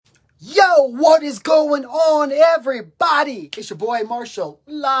Yo, what is going on, everybody? It's your boy Marshall,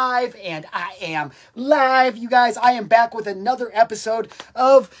 live, and I am live, you guys. I am back with another episode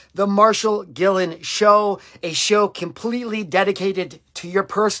of the Marshall Gillen Show, a show completely dedicated to your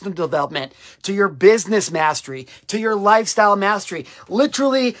personal development, to your business mastery, to your lifestyle mastery.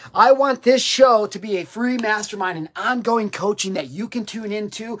 Literally, I want this show to be a free mastermind and ongoing coaching that you can tune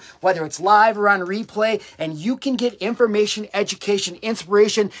into, whether it's live or on replay, and you can get information, education,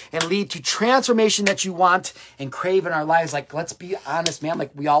 inspiration, and lead to transformation that you want and crave in our lives. Like, let's be honest, man.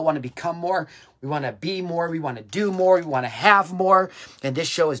 Like, we all want to become more. We want to be more. We want to do more. We want to have more. And this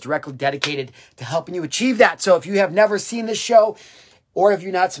show is directly dedicated to helping you achieve that. So if you have never seen this show, or if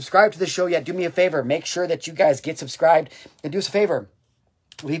you're not subscribed to the show yet, do me a favor. Make sure that you guys get subscribed, and do us a favor.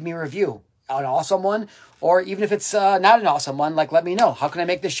 Leave me a review, an awesome one, or even if it's not an awesome one, like, let me know. How can I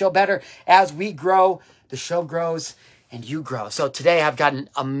make this show better? As we grow, the show grows, and you grow. So today I've got an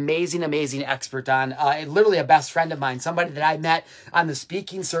amazing expert on, literally a best friend of mine, somebody that I met on the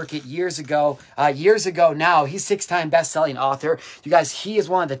speaking circuit years ago now. He's 6-time best-selling author. You guys, he is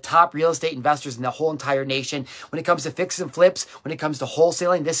one of the top real estate investors in the whole entire nation. When it comes to fixes and flips, when it comes to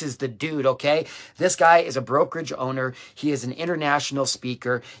wholesaling, this is the dude, okay? This guy is a brokerage owner. He is an international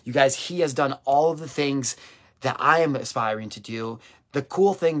speaker. You guys, he has done all of the things that I am aspiring to do. The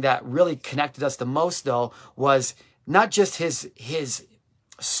cool thing that really connected us the most, though, was not just his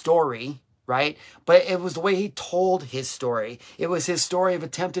story, right? But it was the way he told his story. It was his story of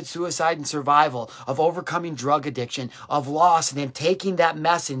attempted suicide and survival, of overcoming drug addiction, of loss, and then taking that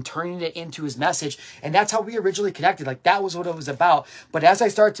mess and turning it into his message. And that's how we originally connected. Like, that was what it was about. But as I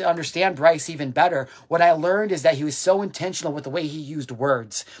start to understand Bryce even better, what I learned is that he was so intentional with the way he used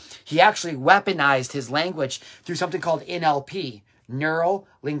words. He actually weaponized his language through something called NLP,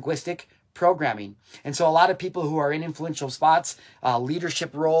 neuro-linguistic programming. And so a lot of people who are in influential spots,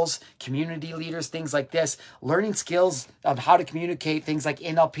 leadership roles, community leaders, things like this, learning skills of how to communicate, things like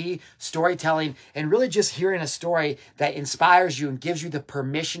NLP, storytelling, and really just hearing a story that inspires you and gives you the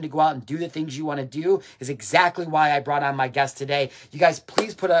permission to go out and do the things you want to do is exactly why I brought on my guest today. You guys,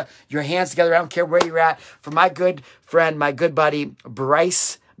 please put your hands together. I don't care where you're at. For my good friend, my good buddy,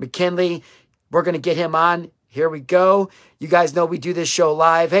 Bryce McKinley. We're going to get him on. Here we go. You guys know we do this show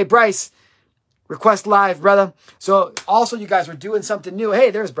live. Hey, Bryce. Request live, brother. So also, you guys, we're doing something new. Hey,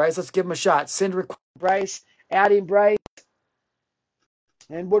 there's Bryce. Let's give him a shot. Send request Bryce, adding Bryce.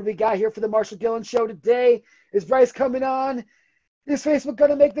 And what do we got here for the Marshall Gillen Show today? Is Bryce coming on? Is Facebook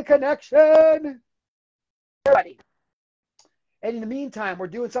going to make the connection? Everybody. And in the meantime, we're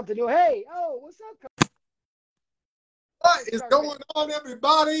doing something new. Hey, what's up? What is going on,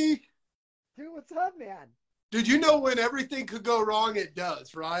 everybody? Dude, what's up, man? Did you know when everything could go wrong, it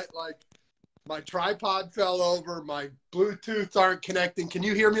does, right? Like, my tripod fell over. My Bluetooths aren't connecting. Can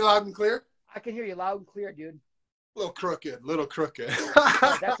you hear me loud and clear? I can hear you loud and clear, dude. Little crooked.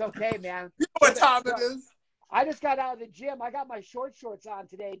 Oh, that's okay, man. You know what time it is? I just got out of the gym. I got my shorts on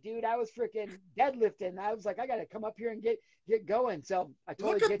today, dude. I was freaking deadlifting. I was like, I got to come up here and get going. So I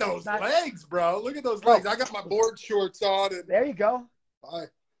totally Look at those legs, bro. Look at those legs. I got my board shorts on. And there you go. Bye.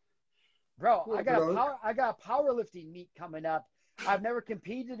 Bro, I got a powerlifting meet coming up. I've never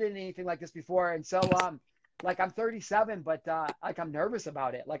competed in anything like this before, and so like, I'm 37, but like, I'm nervous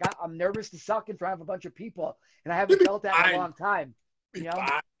about it. Like, I'm nervous to suck in front of a bunch of people, and I haven't felt that in a long time. You know,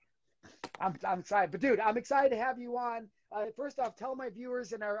 I'm excited, but dude, I'm excited to have you on. First off, tell my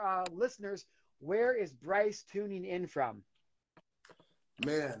viewers and our listeners, where is Bryce tuning in from?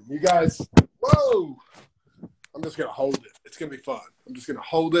 Man, you guys, whoa! I'm just gonna hold it. It's gonna be fun. I'm just gonna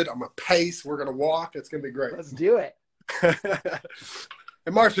hold it. I'm gonna pace. We're gonna walk. It's gonna be great. Let's do it.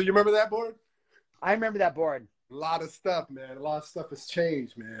 And Marshall, you remember that board? I remember that board. A lot of stuff, man. A lot of stuff has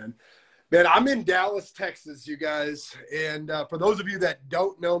changed, man. Man, I'm in Dallas, Texas, you guys. And for those of you that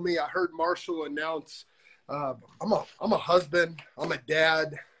don't know me, I heard Marshall announce I'm a husband, I'm a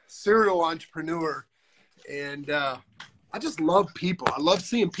dad, serial entrepreneur, and I just love people. I love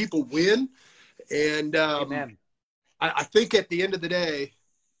seeing people win. And I think at the end of the day,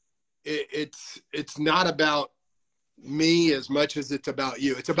 it's not about me as much as it's about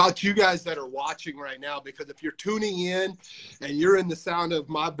you. It's about you guys that are watching right now, because if you're tuning in and you're in the sound of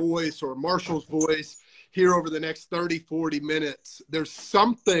my voice or Marshall's voice here over the next 30, 40 minutes, there's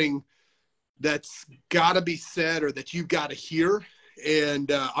something that's got to be said or that you've got to hear.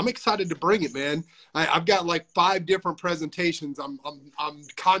 And I'm excited to bring it, man. I've got like 5 different presentations I'm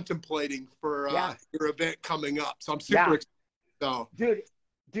contemplating for your event coming up. So I'm super excited. So, dude,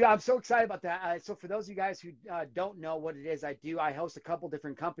 Dude, I'm so excited about that. So for those of you guys who don't know what it is I do, I host a couple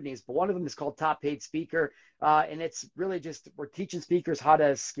different companies, but one of them is called Top Paid Speaker. And it's really just, we're teaching speakers how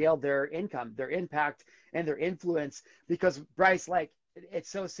to scale their income, their impact, and their influence. Because Bryce, like, it's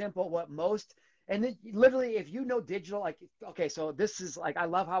so simple. What most, and then literally, if you know digital, like, okay, so this is like, I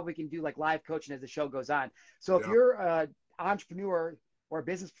love how we can do like live coaching as the show goes on. So if Yeah. you're an entrepreneur or a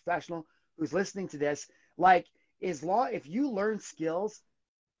business professional who's listening to this, like, if you learn skills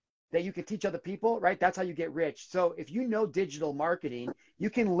that you can teach other people, right? That's how you get rich. So if you know digital marketing, you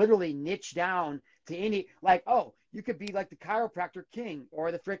can literally niche down to any, like, oh, you could be like the chiropractor king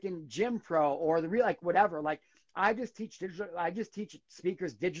or the freaking gym pro or the real, like, whatever. Like, I just teach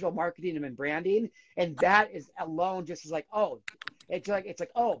speakers digital marketing and branding. And that is alone just is like, oh, it's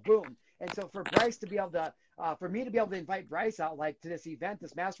like, oh, boom. And so for Bryce to be able to, for me to be able to invite Bryce out, like, to this event,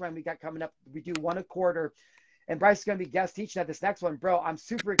 this mastermind we got coming up, we do one a quarter, and Bryce is going to be guest teaching at this next one. Bro, I'm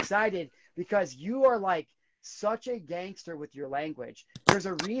super excited because you are like such a gangster with your language. There's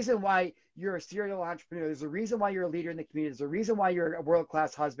a reason why you're a serial entrepreneur. There's a reason why you're a leader in the community. There's a reason why you're a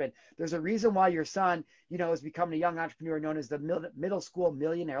world-class husband. There's a reason why your son, you know, is becoming a young entrepreneur known as the middle school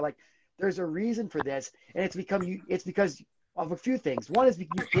millionaire. Like, there's a reason for this. And it's because of a few things. One is you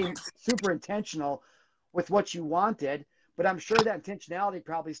became super intentional with what you wanted, but I'm sure that intentionality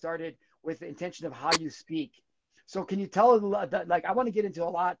probably started with the intention of how you speak. So can you tell, like, I want to get into a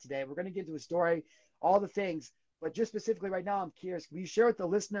lot today. We're going to get into a story, all the things, but just specifically right now, I'm curious, will you share with the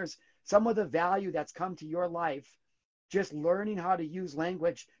listeners some of the value that's come to your life, just learning how to use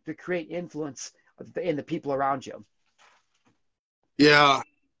language to create influence in the people around you? Yeah.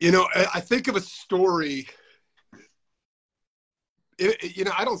 You know, I think of a story. You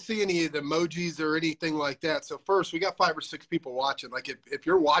know, I don't see any of the emojis or anything like that. So first, we got 5 or 6 people watching. Like, if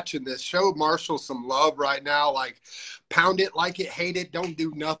you're watching this, show Marshall some love right now. Like, pound it, like it, hate it, don't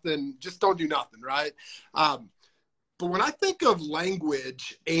do nothing. Just don't do nothing, right? But when I think of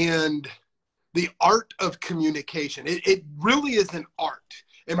language and the art of communication, it really is an art.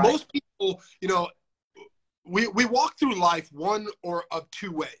 And Right. most people, you know, we walk through life one or of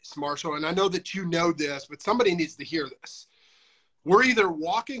 2 ways, Marshall. And I know that you know this, but somebody needs to hear this. We're either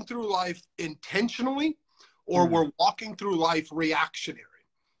walking through life intentionally or we're walking through life reactionary.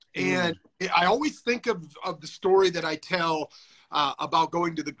 And I always think of the story that I tell about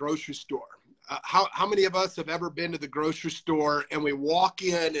going to the grocery store. How many of us have ever been to the grocery store and we walk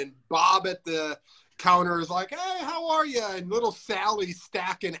in and Bob at the counter is like, hey, how are you? And little Sally's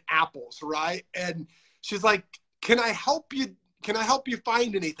stacking apples, right? And she's like, can I help you? Can I help you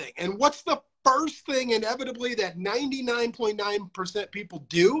find anything? And what's the first thing inevitably that 99.9% people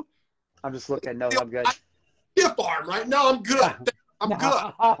do? I'm just looking. No, I'm good. Stiff arm, right? No, I'm good. I'm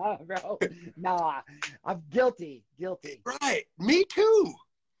good. Bro. Nah, I'm guilty. Right. Me too.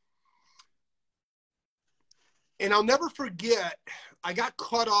 And I'll never forget, I got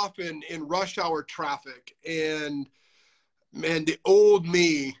cut off in rush hour traffic. And man, the old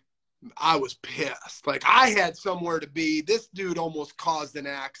me, I was pissed. Like, I had somewhere to be. This dude almost caused an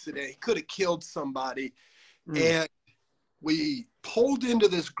accident. He could have killed somebody. And we pulled into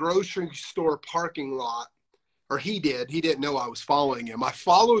this grocery store parking lot, or he did. He didn't know I was following him. I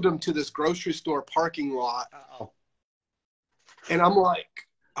followed him to this grocery store parking lot. Uh-oh. And I'm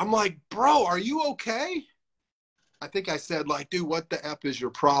like, bro, are you okay? I think I said, like, dude, what the F is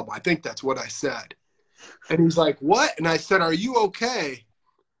your problem? I think that's what I said. And he's like, what? And I said, are you okay?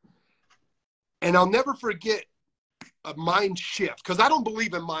 And I'll never forget a mind shift, because I don't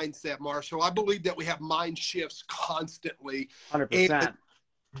believe in mindset, Marshall. I believe that we have mind shifts constantly. 100%. And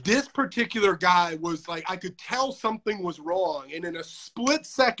this particular guy was like, I could tell something was wrong. And in a split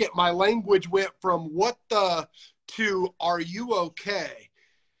second, my language went from what the to are you okay?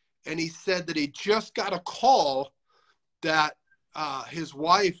 And he said that he just got a call that his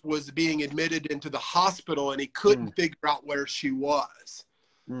wife was being admitted into the hospital and he couldn't figure out where she was.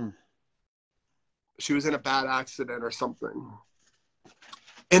 She was in a bad accident or something.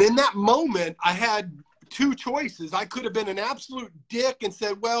 And in that moment, I had 2 choices. I could have been an absolute dick and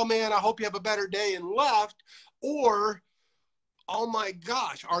said, well, man, I hope you have a better day, and left. Or, oh my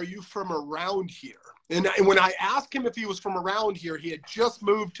gosh, are you from around here? And when I asked him if he was from around here, he had just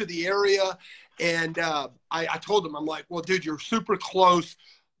moved to the area. And I told him, I'm like, well, dude, you're super close.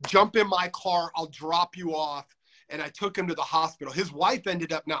 Jump in my car. I'll drop you off. And I took him to the hospital. His wife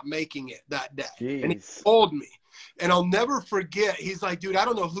ended up not making it that day. Jeez. And he told me. And I'll never forget, he's like, dude, I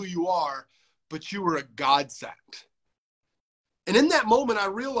don't know who you are, but you were a godsend. And in that moment, I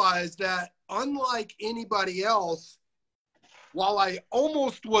realized that unlike anybody else, while I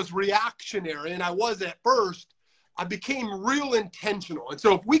almost was reactionary, and I was at first, I became real intentional. And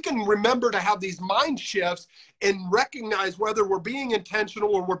so if we can remember to have these mind shifts and recognize whether we're being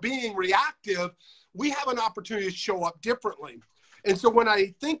intentional or we're being reactive, we have an opportunity to show up differently. And so when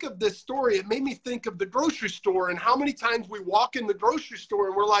I think of this story, it made me think of the grocery store and how many times we walk in the grocery store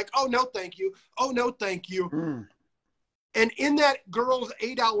and we're like, oh, no, thank you. Oh, no, thank you. And in that girl's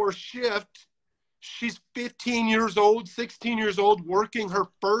 8-hour shift, she's 15 years old, 16 years old, working her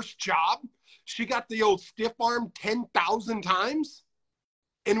first job. She got the old stiff arm 10,000 times.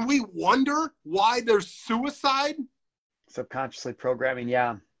 And we wonder why there's suicide. Subconsciously programming,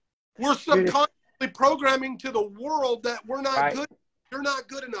 yeah. We're subconsciously programming to the world that we're not good. You're not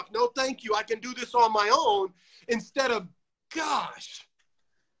good enough. No, thank you. I can do this on my own. Instead of, gosh,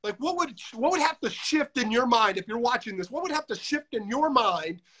 like what would have to shift in your mind if you're watching this? What would have to shift in your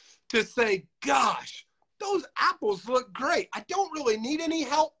mind to say, gosh, those apples look great. I don't really need any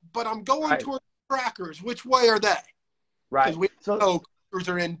help, but I'm going towards crackers. Which way are they? Right. Because we know crackers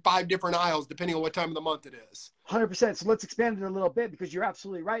are in 5 different aisles depending on what time of the month it is. 100%. So let's expand it a little bit because you're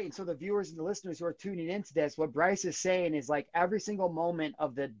absolutely right. And so the viewers and the listeners who are tuning into this, what Bryce is saying is like every single moment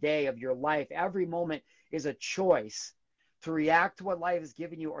of the day of your life, every moment is a choice to react to what life has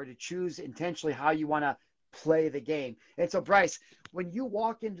given you or to choose intentionally how you want to play the game. And so Bryce, when you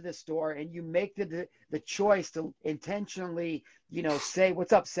walk into the store and you make the choice to intentionally, say,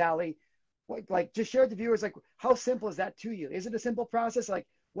 what's up, Sally? Like just share with the viewers, like how simple is that to you? Is it a simple process? Like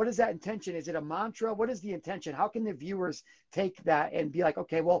what is that intention? Is it a mantra? What is the intention? How can the viewers take that and be like,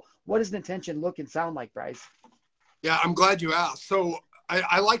 okay, well, what does an intention look and sound like, Bryce? Yeah, I'm glad you asked. So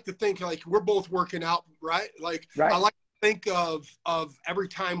I like to think like we're both working out, right? Like I like to think of every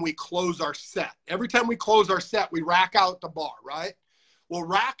time we close our set. Every time we close our set, we rack out the bar, right? Well,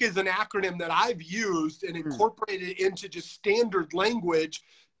 rack is an acronym that I've used and incorporated into just standard language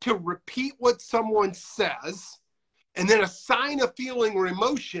to repeat what someone says and then assign a feeling or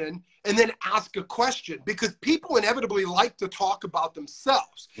emotion and then ask a question, because people inevitably like to talk about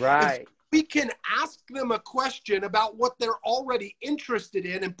themselves. Right. We can ask them a question about what they're already interested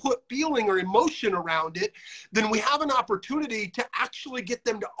in and put feeling or emotion around it, then we have an opportunity to actually get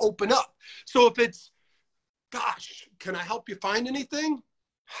them to open up. So if it's, gosh, can I help you find anything?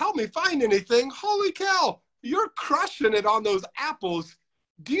 Help me find anything? Holy cow, you're crushing it on those apples.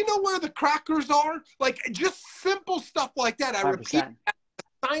 Do you know where the crackers are? Like just simple stuff like that. I 100%. repeat,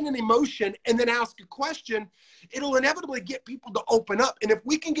 assign an emotion and then ask a question. It'll inevitably get people to open up. And if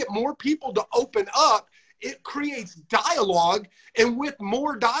we can get more people to open up, it creates dialogue. And with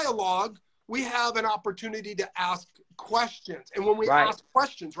more dialogue, we have an opportunity to ask questions. And when we ask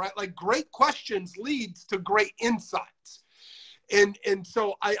questions, right, like great questions leads to great insights. And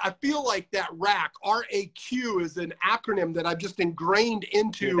so I feel like that RAQ, R-A-Q, is an acronym that I've just ingrained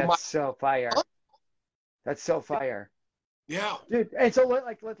into Dude, that's so fire. That's so fire. Yeah. Dude, and so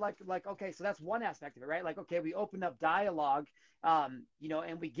like, okay, so that's one aspect of it, right? Like, okay, we open up dialogue, and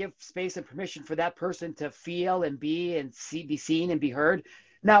we give space and permission for that person to feel and be and be seen and be heard.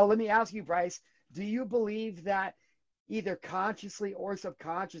 Now, let me ask you, Bryce, do you believe that either consciously or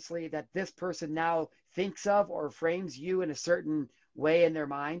subconsciously that this person now thinks of or frames you in a certain way in their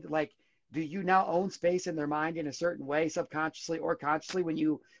mind? Like, do you now own space in their mind in a certain way, subconsciously or consciously, when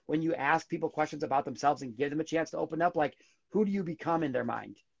you ask people questions about themselves and give them a chance to open up? Like, who do you become in their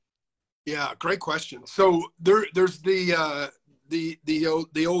mind? Yeah, great question. So there's the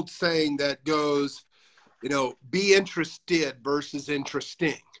old saying that goes, be interested versus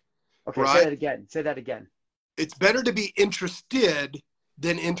interesting. Okay, right? Say that again. It's better to be interested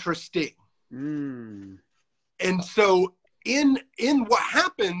than interesting. Mm. And so in what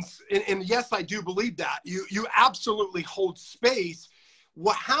happens, and yes, I do believe that you absolutely hold space.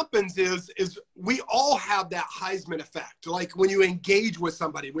 What happens is we all have that Heisman effect. Like when you engage with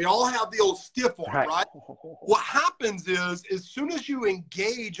somebody, we all have the old stiff arm, right? What happens is as soon as you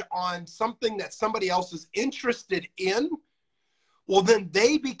engage on something that somebody else is interested in, well, then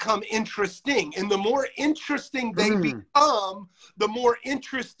they become interesting. And the more interesting they become, the more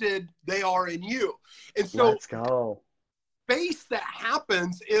interested they are in you. And so let's go. Space that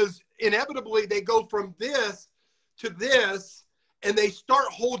happens is inevitably they go from this to this, and they start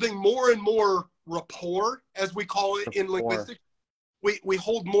holding more and more rapport, as we call it in linguistics. We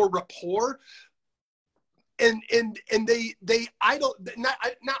hold more rapport. And they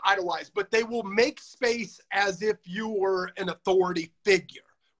not idolize, but they will make space as if you were an authority figure,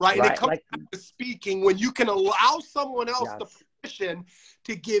 right? And it comes back to speaking. When you can allow someone else the permission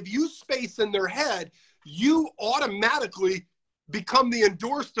to give you space in their head, you automatically become the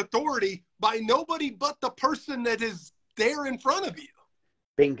endorsed authority by nobody but the person that is there in front of you.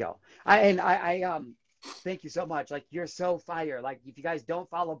 Bingo. I Thank you so much. Like, you're so fire. Like, if you guys don't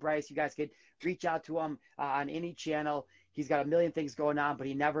follow Bryce, you guys could reach out to him on any channel. He's got a million things going on, but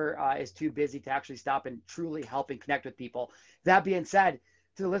he never is too busy to actually stop and truly help and connect with people. That being said,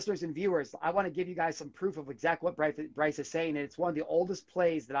 to the listeners and viewers, I want to give you guys some proof of exactly what Bryce is saying. And it's one of the oldest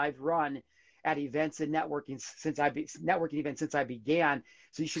plays that I've run at events and networking events since I began.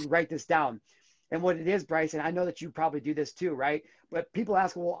 So you should write this down. And what it is, Bryce, and I know that you probably do this too, right? But people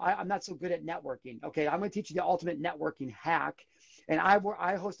ask, well, I'm not so good at networking. Okay, I'm going to teach you the ultimate networking hack. And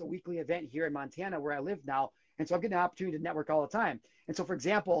I host a weekly event here in Montana where I live now. And so I'm getting an opportunity to network all the time. And so, for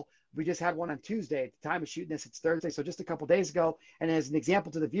example, we just had one on Tuesday. At the time of shooting this, it's Thursday. So just a couple days ago. And as an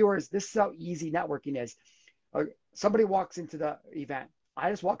example to the viewers, this is how easy networking is. Somebody walks into the event. I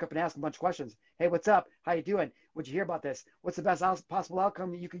just walk up and ask a bunch of questions. Hey, what's up? How you doing? What'd you hear about this? What's the best possible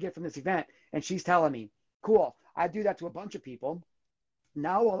outcome that you could get from this event? And she's telling me, cool. I do that to a bunch of people.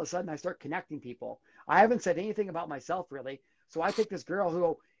 Now, all of a sudden, I start connecting people. I haven't said anything about myself, really. So I take this girl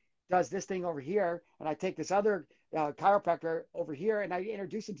who does this thing over here, and I take this other chiropractor over here, and I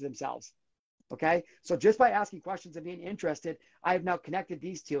introduce them to themselves. Okay. So just by asking questions and being interested, I have now connected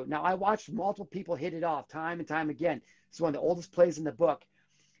these two. Now, I watched multiple people hit it off time and time again. It's one of the oldest plays in the book.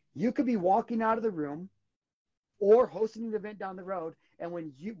 You could be walking out of the room or hosting an event down the road. And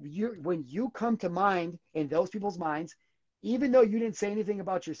when you come to mind in those people's minds, even though you didn't say anything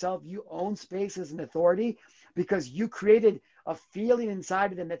about yourself, you own space as an authority because you created a feeling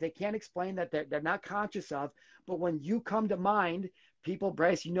inside of them that they can't explain, that they're not conscious of. But when you come to mind, people,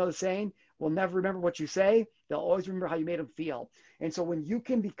 Bryce, you know the saying, will never remember what you say. They'll always remember how you made them feel. And so when you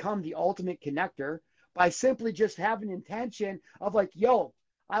can become the ultimate connector by simply just having intention of like, yo,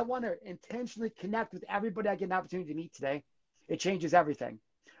 I want to intentionally connect with everybody I get an opportunity to meet today, it changes everything.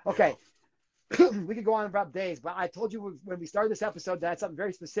 Okay. We could go on about days, but I told you when we started this episode that I had something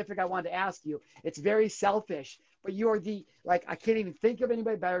very specific I wanted to ask you. It's very selfish, but you are I can't even think of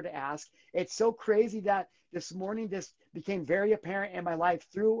anybody better to ask. It's so crazy that this morning this became very apparent in my life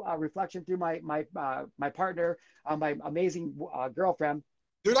through reflection through my partner, my amazing girlfriend.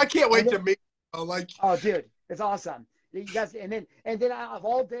 Dude, I can't wait to meet you. Oh, dude, it's awesome. You guys, and then of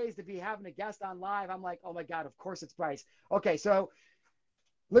all days to be having a guest on live, I'm like, oh my God, of course it's Bryce. Okay, so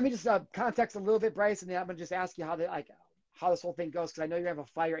let me just context a little bit, Bryce, and then I'm going to just ask you how this whole thing goes, because I know you have a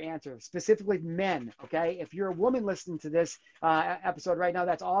fire answer, specifically men, okay? If you're a woman listening to this episode right now,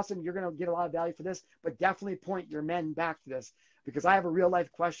 that's awesome. You're going to get a lot of value for this, but definitely point your men back to this, because I have a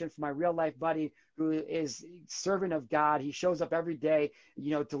real-life question for my real-life buddy who is servant of God. He shows up every day,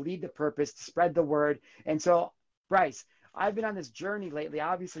 to lead the purpose, to spread the word. And so, Bryce, I've been on this journey lately,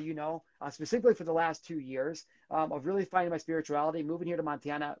 obviously, specifically for the last 2 years of really finding my spirituality, moving here to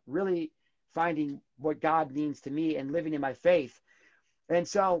Montana, really finding what God means to me and living in my faith. And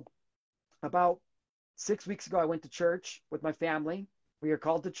so about 6 weeks ago, I went to church with my family. We were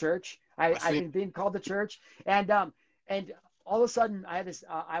called to church. I've been being called to church. And all of a sudden I had this,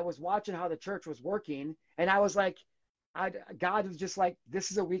 I was watching how the church was working, and I was like, God was just like,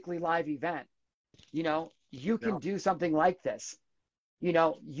 this is a weekly live event. You can do something like this.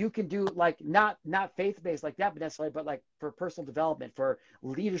 You can do not faith-based like that, but necessarily, but like for personal development, for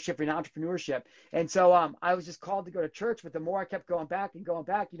leadership and entrepreneurship. And so I was just called to go to church, but the more I kept going back,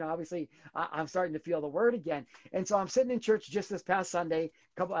 obviously I'm starting to feel the word again. And so I'm sitting in church just this past Sunday,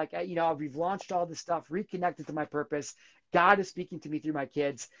 we've launched all this stuff, reconnected to my purpose. God is speaking to me through my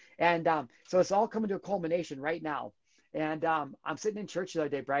kids. And so it's all coming to a culmination right now. And I'm sitting in church the other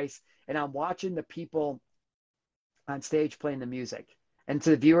day, Bryce, and I'm watching the people on stage playing the music. And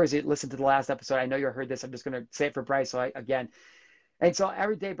to the viewers that listened to the last episode, I know you heard this. I'm just going to say it for Bryce. And so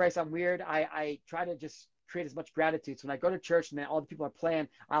every day, Bryce, I'm weird. I try to just create as much gratitude. So when I go to church and then all the people are playing,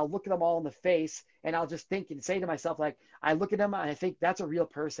 I'll look at them all in the face and I'll just think and say to myself, I look at them and I think that's a real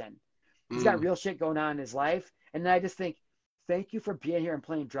person. He's got real shit going on in his life. And then I just think, thank you for being here and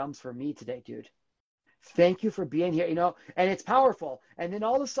playing drums for me today, dude. Thank you for being here, and it's powerful. And then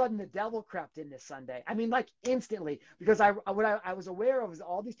all of a sudden the devil crept in this Sunday. I mean, instantly, because what I was aware of is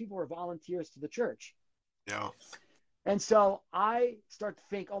all these people were volunteers to the church. Yeah. And so I start to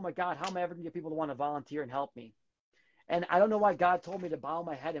think, oh my God, how am I ever going to get people to want to volunteer and help me? And I don't know why God told me to bow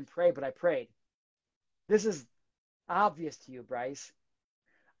my head and pray, but I prayed. This is obvious to you, Bryce.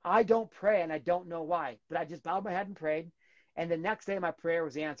 I don't pray and I don't know why, but I just bowed my head and prayed. And the next day, my prayer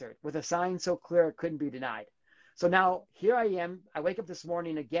was answered with a sign so clear it couldn't be denied. So now here I am. I wake up this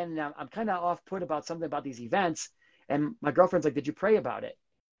morning again, and I'm kind of off put about something about these events. And my girlfriend's like, did you pray about it?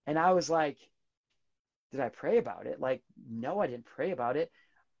 And I was like, did I pray about it? No, I didn't pray about it.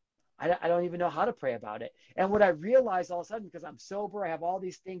 I don't even know how to pray about it. And what I realized all of a sudden, because I'm sober, I have all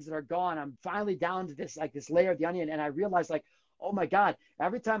these things that are gone. I'm finally down to this, like this layer of the onion. And I realized like, oh my God,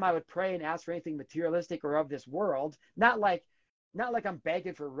 every time I would pray and ask for anything materialistic or of this world, not like I'm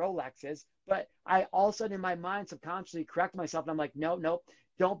begging for Rolexes, but I all of a sudden in my mind subconsciously correct myself. And I'm like, no,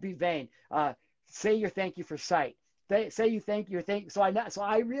 don't be vain. Say your thank you for sight. Say you thank your thank. So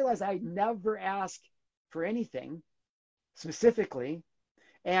I realized I never ask for anything specifically,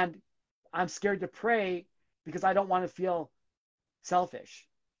 and I'm scared to pray because I don't want to feel selfish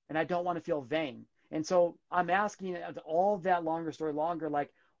and I don't want to feel vain. And so I'm asking all that longer story longer, like,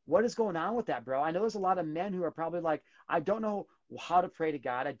 what is going on with that, bro? I know there's a lot of men who are probably like, I don't know how to pray to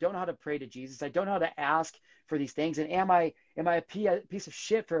God. I don't know how to pray to Jesus. I don't know how to ask for these things. And am I a piece of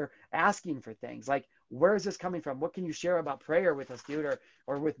shit for asking for things? Like, where is this coming from? What can you share about prayer with us, dude,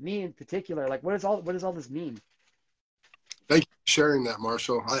 or with me in particular? Like, what does all this mean? Thank you for sharing that,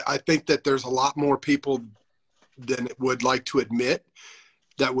 Marshall. I think that there's a lot more people than would like to admit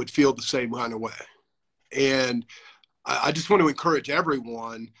that would feel the same kind of way. And I just want to encourage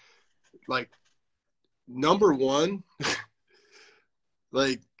everyone, like, number one,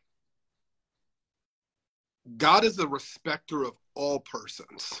 like, God is a respecter of all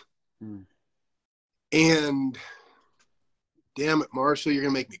persons. Mm. And damn it, Marshall, you're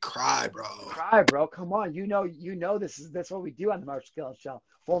gonna make me cry, bro. Cry, bro. Come on. You know that's what we do on the Marshal Gillen Show.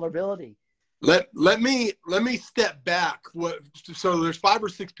 Vulnerability. Let me step back. So there's 5 or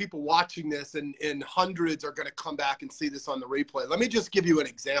 6 people watching this, and hundreds are going to come back and see this on the replay. Let me just give you an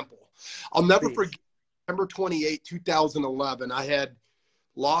example. I'll never forget September 28, 2011. I had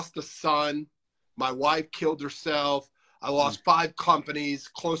lost a son. My wife killed herself. I lost 5 companies,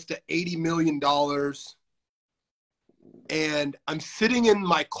 close to $80 million. And I'm sitting in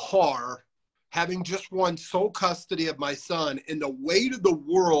my car, having just won sole custody of my son, and the weight of the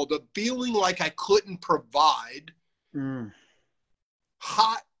world of feeling like I couldn't provide.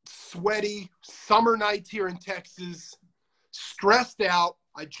 Hot, sweaty, summer nights here in Texas, stressed out.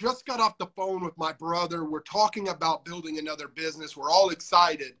 I just got off the phone with my brother. We're talking about building another business. We're all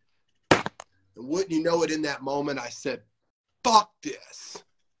excited. And wouldn't you know it, in that moment, I said, fuck this.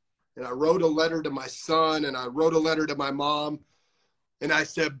 And I wrote a letter to my son, and I wrote a letter to my mom. And I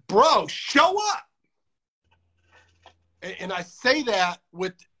said, bro, show up. And I say that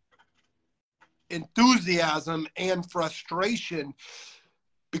with enthusiasm and frustration,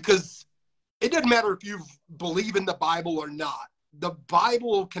 because it doesn't matter if you believe in the Bible or not. The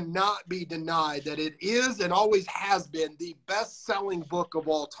Bible cannot be denied that it is and always has been the best-selling book of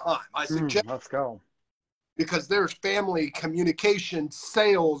all time. I suggest, let's go. Because there's family, communication,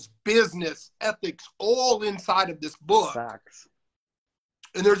 sales, business, ethics, all inside of this book. Facts.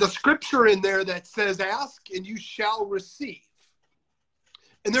 And there's a scripture in there that says, ask and you shall receive.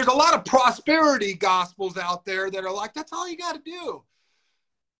 And there's a lot of prosperity gospels out there that are like, that's all you got to do.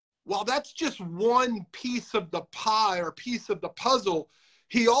 Well, that's just one piece of the pie or piece of the puzzle.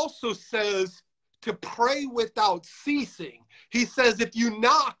 He also says to pray without ceasing. He says, if you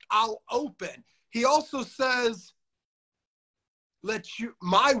knock, I'll open. He also says,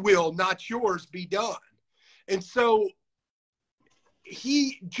 my will, not yours, be done. And so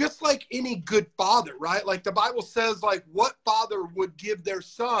he, just like any good father, right? Like the Bible says, like, what father would give their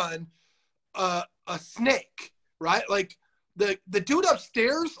son a snake, right? Like the dude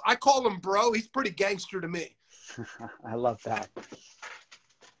upstairs, I call him bro. He's pretty gangster to me. I love that.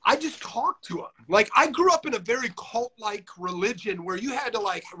 I just talk to him. Like, I grew up in a very cult-like religion where you had to,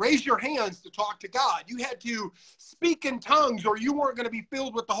 like, raise your hands to talk to God. You had to speak in tongues or you weren't going to be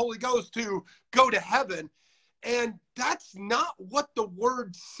filled with the Holy Ghost to go to heaven. And that's not what the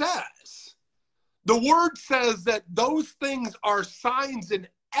word says. The word says that those things are signs and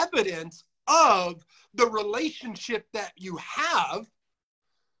evidence of the relationship that you have.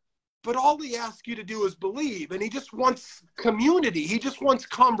 But all he asks you to do is believe. And he just wants community. He just wants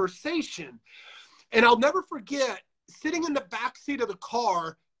conversation. And I'll never forget sitting in the back seat of the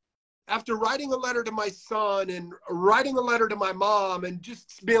car after writing a letter to my son and writing a letter to my mom and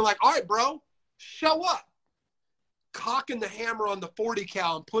just being like, all right, bro, show up. Cocking the hammer on the 40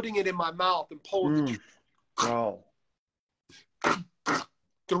 cal and putting it in my mouth and pulling the trigger.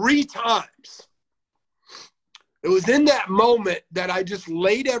 3 times. It was in that moment that I just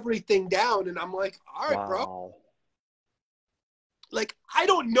laid everything down and I'm like, all right, bro. Like, I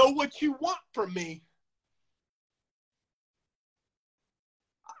don't know what you want from me.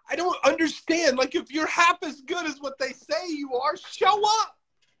 I don't understand. Like, if you're half as good as what they say you are, show up.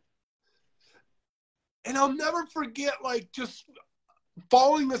 And I'll never forget, like, just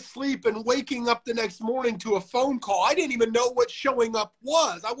falling asleep and waking up the next morning to a phone call. I didn't even know what showing up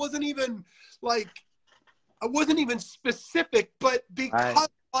was. I wasn't even specific, but because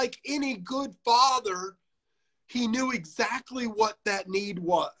like any good father, he knew exactly what that need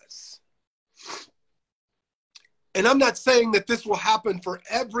was. And I'm not saying that this will happen for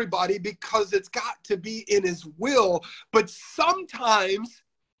everybody, because it's got to be in his will, but sometimes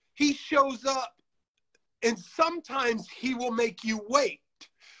he shows up and sometimes he will make you wait.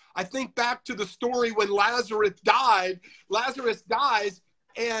 I think back to the story when Lazarus died. Lazarus dies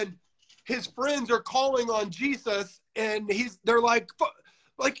and his friends are calling on Jesus, and they're like,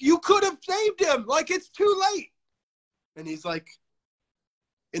 you could have saved him. Like, it's too late. And he's like,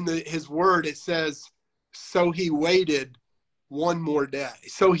 in his word, it says, so he waited one more day.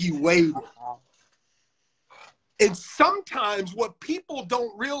 So he waited. And sometimes what people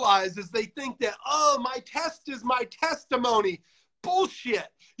don't realize is they think that, oh, my test is my testimony. Bullshit.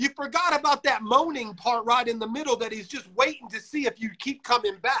 You forgot about that moaning part right in the middle, that he's just waiting to see if you keep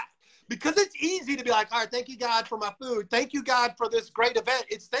coming back. Because it's easy to be like, all right, thank you, God, for my food. Thank you, God, for this great event.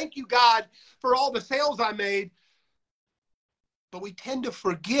 It's thank you, God, for all the sales I made. But we tend to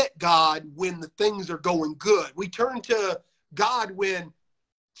forget God when the things are going good. We turn to God when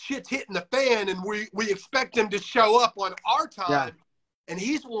shit's hitting the fan and we expect him to show up on our time. Yeah. And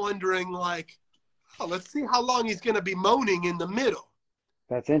he's wondering, like, oh, let's see how long he's going to be moaning in the middle.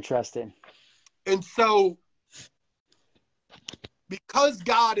 That's interesting. And so, because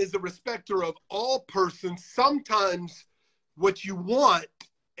God is a respecter of all persons, sometimes what you want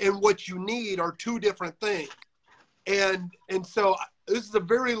and what you need are two different things. And so this is a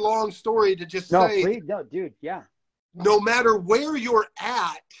very long story to just say. Please, no, dude, yeah. No matter where you're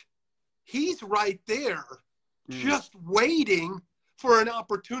at, he's right there, just waiting for an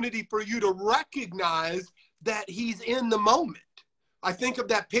opportunity for you to recognize that he's in the moment. I think of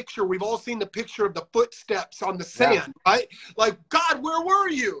that picture. We've all seen the picture of the footsteps on the sand, right? Like, God, where were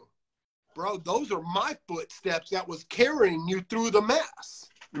you? Bro, those are my footsteps that was carrying you through the mess.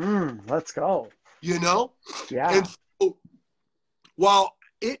 Let's go. You know? Yeah. And so, while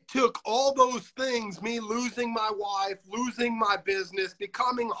it took all those things, me losing my wife, losing my business,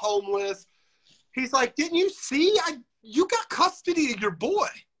 becoming homeless, he's like, didn't you see? You got custody of your boy.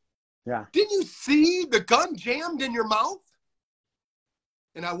 Yeah. Didn't you see the gun jammed in your mouth?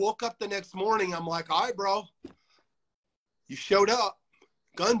 And I woke up the next morning. I'm like, all right, bro, you showed up,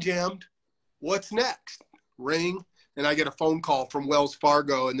 gun jammed. What's next? Ring. And I get a phone call from Wells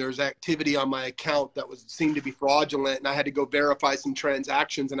Fargo, and there's activity on my account that seemed to be fraudulent, and I had to go verify some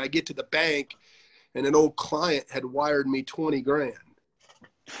transactions. And I get to the bank, and an old client had wired me 20 grand.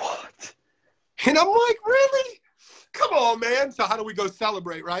 What? And I'm like, really? Come on, man. So how do we go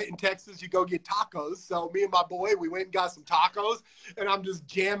celebrate, right? In Texas, you go get tacos. So me and my boy, we went and got some tacos, and I'm just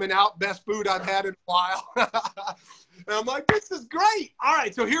jamming out, best food I've had in a while. And I'm like, this is great. All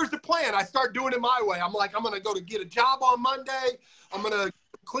right, so here's the plan. I start doing it my way. I'm like, I'm going to go to get a job on Monday. I'm going to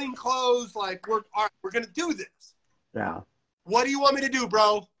clean clothes. Like, we're going to do this. Yeah. What do you want me to do,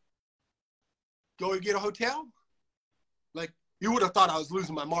 bro? Go and get a hotel? Like, you would have thought I was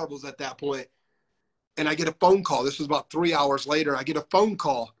losing my marbles at that point. And I get a phone call. This was about 3 hours later. I get a phone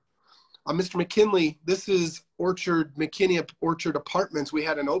call. Mr. McKinley, this is McKinney Orchard Apartments. We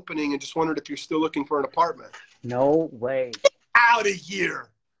had an opening and just wondered if you're still looking for an apartment. No way. Get out of here.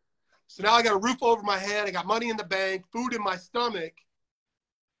 So now I got a roof over my head. I got money in the bank, food in my stomach,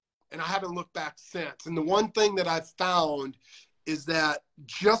 and I haven't looked back since. And the one thing that I've found is that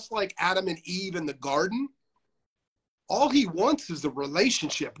just like Adam and Eve in the garden, all he wants is a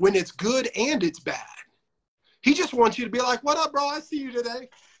relationship when it's good and it's bad. He just wants you to be like, what up, bro? I see you today.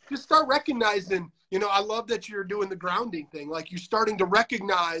 Just start recognizing, I love that you're doing the grounding thing. Like, you're starting to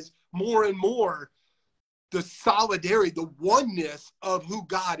recognize more and more the solidarity, the oneness of who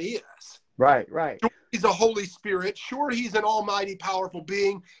God is. Right. Sure, he's a Holy Spirit. Sure, he's an almighty, powerful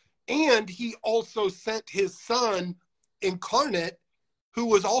being. And he also sent his son incarnate, who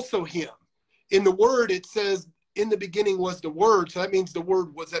was also him. In the word, it says, in the beginning was the word. So that means the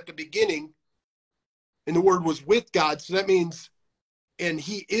word was at the beginning. And the word was with God. So that means, and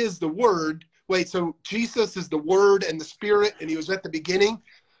he is the word. Wait, so Jesus is the word and the spirit, and he was at the beginning.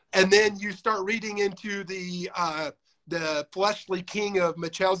 And then you start reading into the fleshly king of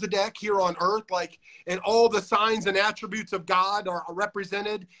Melchizedek here on earth, like, and all the signs and attributes of God are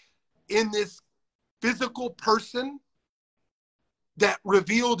represented in this physical person that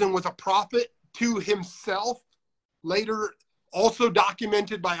revealed and was a prophet to himself, later also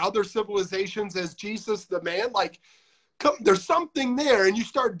documented by other civilizations as Jesus the man. Like, there's something there, and you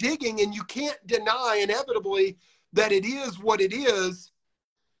start digging, and you can't deny inevitably that it is what it is.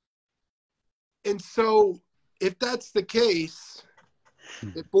 And so if that's the case,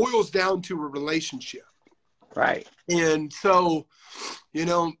 it boils down to a relationship. Right. And so, you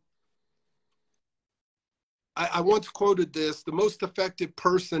know, I once quoted this: the most effective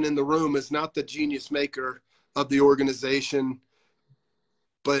person in the room is not the genius maker of the organization,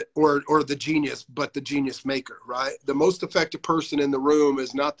 but or the genius, but the genius maker, right? The most effective person in the room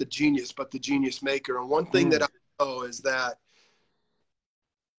is not the genius, but the genius maker. And one thing that I know is that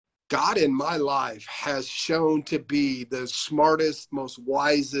God in my life has shown to be the smartest, most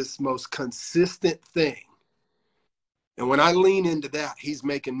wisest, most consistent thing. And when I lean into that, he's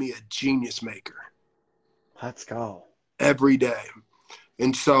making me a genius maker. Let's go. Every day.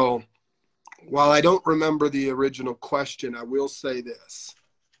 And so while I don't remember the original question, I will say this.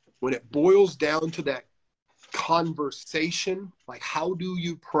 When it boils down to that conversation, like how do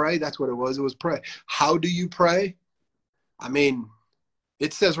you pray? That's what it was. It was pray. How do you pray? I mean,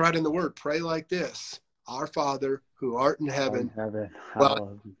 it says right in the word, pray like this: Our Father who art in heaven.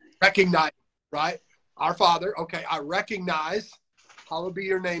 Well, recognize, right? Our Father. Okay, I recognize. Hallowed be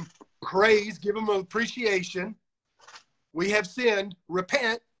your name. Praise, give him appreciation. We have sinned,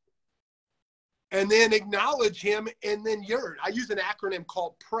 repent, and then acknowledge him, and then yearn. I use an acronym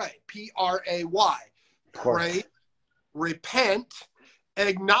called PRAY, P-R-A-Y. Pray, repent,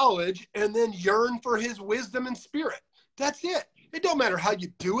 acknowledge, and then yearn for his wisdom and spirit. That's it. It don't matter how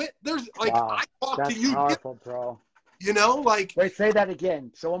you do it. There's like, wow, I talk to you. That's powerful, bro. You know, like. Wait, say that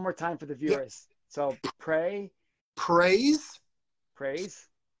again. So one more time for the viewers. Yeah. So pray. Praise.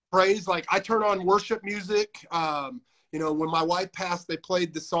 Like I turn on worship music. You know, when my wife passed, they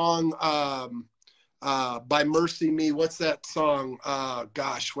played the song by Mercy Me. What's that song?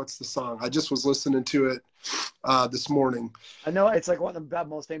 Gosh, what's the song? I just was listening to it this morning. I know it's like one of the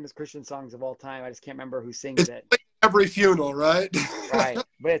most famous Christian songs of all time. I just can't remember who sings it. Every funeral, right? Right.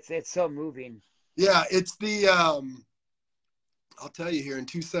 But it's so moving. Yeah, it's the I'll tell you here in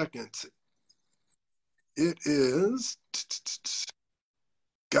 2 seconds. It is,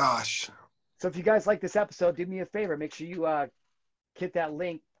 gosh. So if you guys like this episode, do me a favor. Make sure you hit that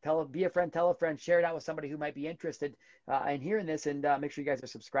link. Be a friend, tell a friend, share it out with somebody who might be interested in hearing this, and make sure you guys are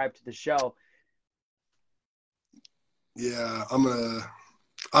subscribed to the show. Yeah,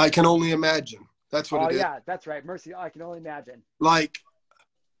 I can only imagine. That's what it is. Oh, yeah, that's right. Mercy, I can only imagine. Like,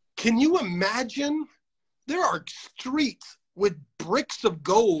 can you imagine? There are streets with bricks of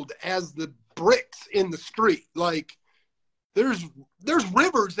gold as the bricks in the street. Like, there's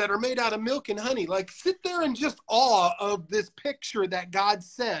rivers that are made out of milk and honey. Like, sit there in just awe of this picture that God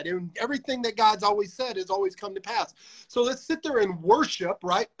said. And everything that God's always said has always come to pass. So let's sit there and worship,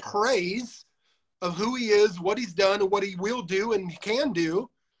 right? Praise of who he is, what he's done, and what he will do and can do.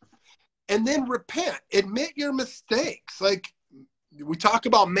 And then repent. Admit your mistakes. Like, we talk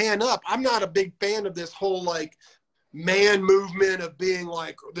about man up. I'm not a big fan of this whole, like, man movement of being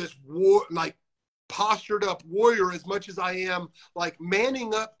like this war, like postured up warrior, as much as I am like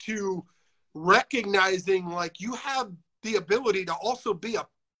manning up to recognizing like you have the ability to also be a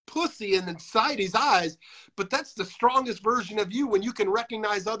pussy in society's eyes, but that's the strongest version of you when you can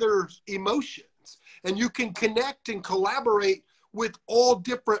recognize other emotions and you can connect and collaborate with all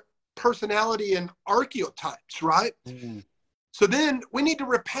different personality and archetypes, right? Mm-hmm. So then we need to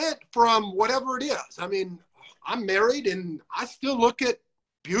repent from whatever it is. I mean, I'm married and I still look at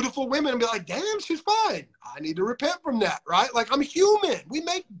beautiful women and be like, damn, she's fine. I need to repent from that, right? Like, I'm human. We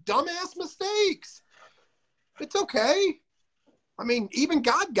make dumbass mistakes. It's okay. I mean, even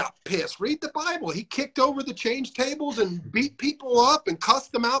God got pissed. Read the Bible. He kicked over the change tables and beat people up and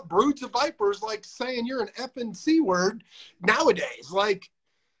cussed them out, broods of vipers, like saying you're an effing C word nowadays. Like,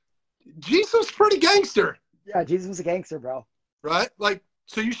 Jesus was pretty gangster. Yeah, Jesus was a gangster, bro. Right? Like,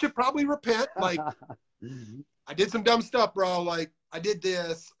 so you should probably repent. Like, I did some dumb stuff, bro. Like, I did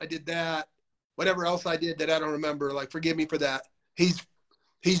this, I did that, whatever else I did that I don't remember. Like, forgive me for that. He's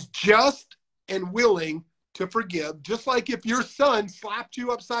just and willing to forgive. Just like if your son slapped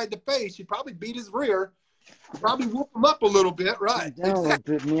you upside the face, you'd probably beat his rear. You'd probably whoop him up a little bit, right? Down a little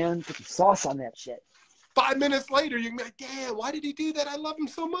bit, man. Put some sauce on that shit. 5 minutes later, you can be like, damn, why did he do that? I love him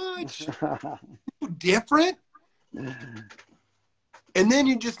so much. Different. And then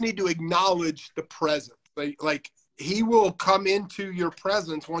you just need to acknowledge the present. Like he will come into your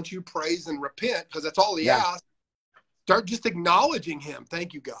presence once you praise and repent, because that's all he asks. Start just acknowledging him.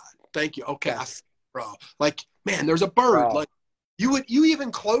 Thank you, God. Thank you. Okay, bro. Like, man, there's a bird. Bro. Like, you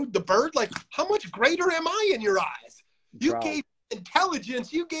even clothed the bird. Like, how much greater am I in your eyes? You gave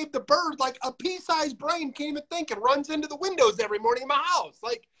intelligence. You gave the bird like a pea-sized brain. Can't even think, and runs into the windows every morning in my house.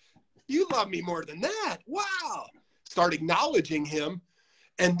 Like, you love me more than that. Wow. start acknowledging him.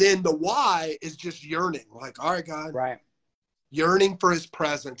 And then the why is just yearning. Like, all right, God, Right. Yearning for his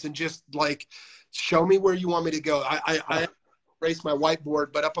presence and just like, show me where you want me to go. I erased my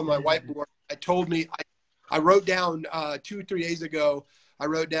whiteboard, but up on my whiteboard, I wrote down 2 or 3 days ago, I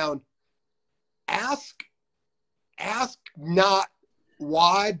wrote down, ask not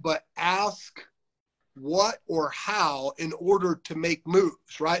why, but ask what or how in order to make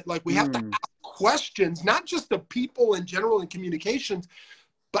moves, right? Like we have to ask questions, not just of people in general in communications,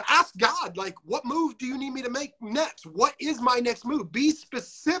 but ask God, like, what move do you need me to make next? What is my next move? Be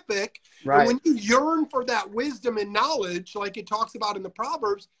specific. Right. And when you yearn for that wisdom and knowledge, like it talks about in the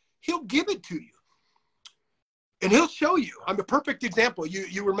Proverbs, he'll give it to you. And he'll show you. I'm a perfect example.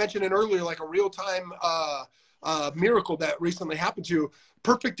 You were mentioning earlier, like a real-time miracle that recently happened to you.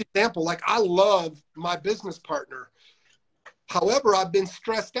 Perfect example. Like, I love my business partner. However, I've been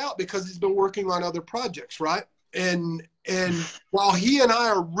stressed out because he's been working on other projects, right? And while he and I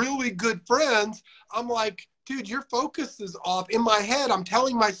are really good friends, I'm like, dude, your focus is off. In my head, I'm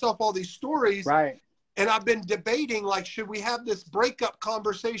telling myself all these stories. Right. And I've been debating, like, should we have this breakup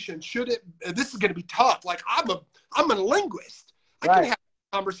conversation? This is going to be tough. Like, I'm a linguist. I can have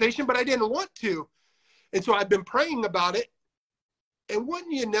a conversation, but I didn't want to. And so I've been praying about it. And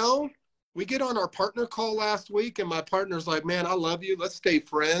wouldn't you know, we get on our partner call last week and my partner's like, man, I love you. Let's stay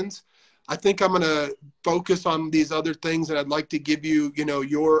friends. I think I'm going to focus on these other things, and I'd like to give you,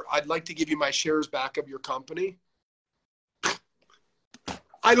 I'd like to give you my shares back of your company.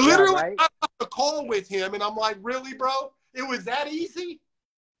 I literally got on a call with him, and I'm like, really, bro? It was that easy?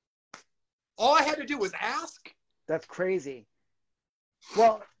 All I had to do was ask? That's crazy.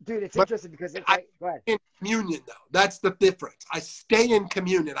 Well, dude, it's interesting because go ahead. In communion, though. That's the difference. I stay in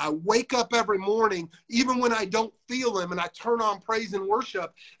communion. I wake up every morning, even when I don't feel him, and I turn on praise and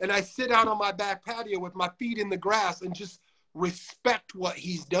worship, and I sit out on my back patio with my feet in the grass and just respect what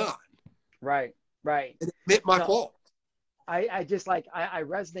he's done. Right. And admit my fault. I just I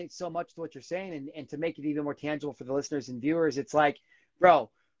resonate so much with what you're saying, and to make it even more tangible for the listeners and viewers, it's like, bro,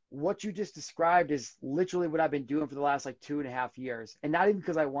 what you just described is literally what I've been doing for the last 2.5 years. And not even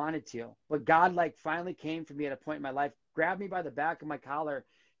because I wanted to, but God finally came for me at a point in my life, grabbed me by the back of my collar,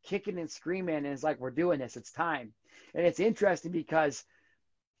 kicking and screaming. And it's like, we're doing this. It's time. And it's interesting because,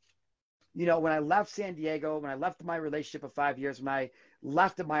 when I left San Diego, when I left my relationship of 5 years, when I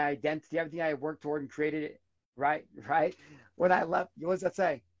left my identity, everything I worked toward and created it, right? When I left, what does that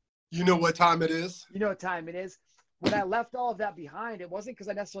say? You know what time it is? You know what time it is? When I left all of that behind, it wasn't because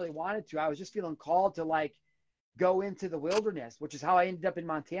I necessarily wanted to. I was just feeling called to go into the wilderness, which is how I ended up in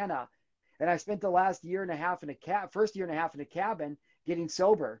Montana. And I spent the last year and a half first year and a half in a cabin getting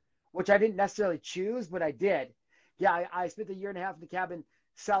sober, which I didn't necessarily choose, but I did. Yeah, I spent a year and a half in the cabin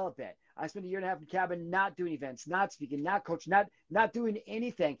celibate. I spent a year and a half in the cabin not doing events, not speaking, not coaching, not doing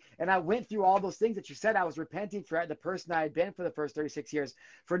anything. And I went through all those things that you said. I was repenting for the person I had been for the first 36 years,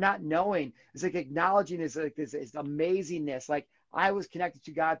 for not knowing. It's like acknowledging this amazingness. Like, I was connected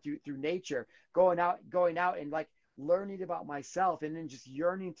to God through nature, going out and learning about myself, and then just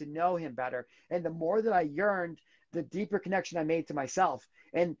yearning to know him better. And the more that I yearned, the deeper connection I made to myself,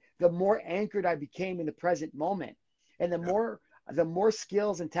 and the more anchored I became in the present moment. And the more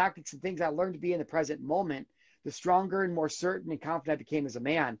skills and tactics and things I learned to be in the present moment, the stronger and more certain and confident I became as a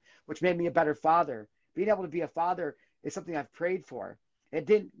man, which made me a better father. Being able to be a father is something I've prayed for. It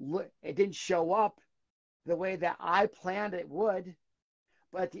didn't show up the way that I planned it would,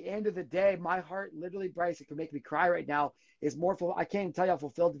 but at the end of the day, my heart, literally, Bryce, it can make me cry right now, is more full. I can't even tell you how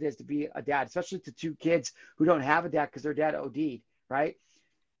fulfilled it is to be a dad, especially to 2 kids who don't have a dad because their dad OD'd, right?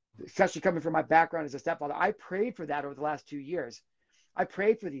 Especially coming from my background as a stepfather. I prayed for that over the last 2 years. I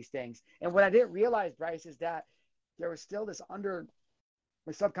prayed for these things. And what I didn't realize, Bryce, is that there was still this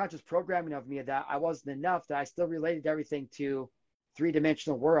my subconscious programming of me that I wasn't enough, that I still related everything to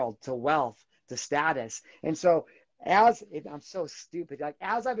 3-dimensional world, to wealth, to status. And so I'm so stupid.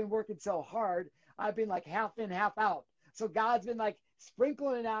 As I've been working so hard, I've been half in, half out. So God's been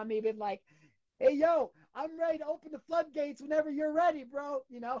sprinkling it on me, been like, hey, yo, I'm ready to open the floodgates whenever you're ready, bro.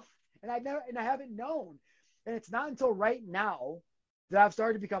 And I haven't known. And it's not until right now that I've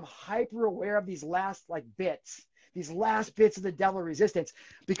started to become hyper aware of these last bits of the devil resistance,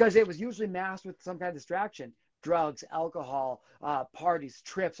 because it was usually masked with some kind of distraction, drugs, alcohol, parties,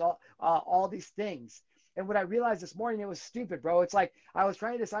 trips, all these things. And what I realized this morning, it was stupid, bro. It's like I was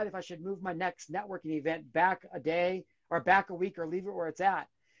trying to decide if I should move my next networking event back a day or back a week or leave it where it's at.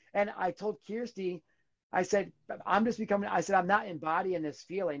 And I told Kirsty, I said, I'm not embodying this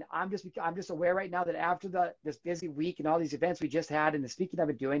feeling. I'm just aware right now that after this busy week and all these events we just had and the speaking I've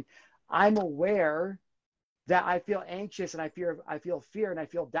been doing, I'm aware that I feel anxious and I feel fear and I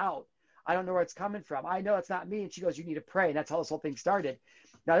feel doubt. I don't know where it's coming from. I know it's not me. And she goes, you need to pray. And that's how this whole thing started.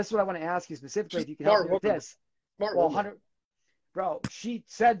 Now, this is what I want to ask you specifically, She's if you can a help smart me with woman. this. Smart Well, woman. bro, she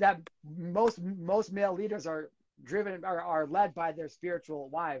said that most male leaders are driven, are led by their spiritual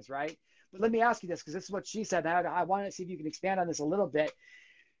wives, right? But let me ask you this, because this is what she said. And I want to see if you can expand on this a little bit.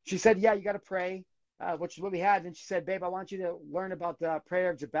 She said, yeah, you got to pray, which is what we had. And she said, babe, I want you to learn about the prayer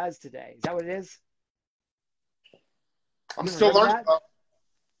of Jabez today. Is that what it is? I'm You ever still heard of learning that? about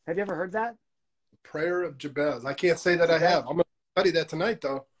Have you ever heard that? prayer of Jabez. I can't say that I Okay. have. I'm going to study that tonight,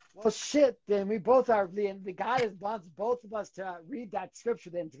 though. Well, shit, then we both are. The God wants both of us to read that scripture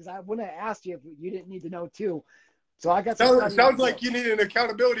then, because I wouldn't have asked you if you didn't need to know too. So I got some studying to Sounds do. like you need an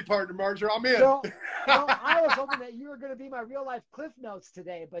accountability partner, Marshall. I'm in. So, well, I was hoping that you were going to be my real life cliff notes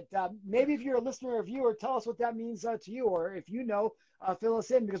today, but maybe if you're a listener or viewer, tell us what that means to you, or if you know, fill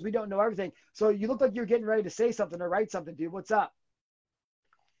us in, because we don't know everything. So you look like you're getting ready to say something or write something, dude. What's up?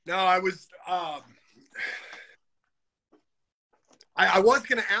 No, I was. I was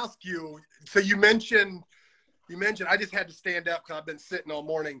going to ask you. So you mentioned. I just had to stand up because I've been sitting all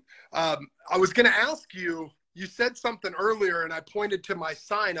morning. I was going to ask you. You said something earlier, and I pointed to my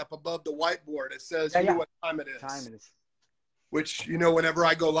sign up above the whiteboard. It says, "You know what time it is." Time it is. Which, whenever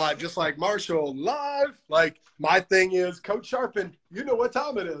I go live, just like Marshall live, like my thing is Coach Sharpen. You know what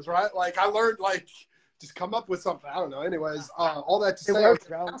time it is, right? Like I learned, like just come up with something. I don't know. Anyways, all that to say, It works,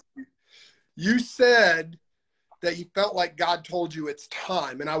 bro. You said that you felt like God told you it's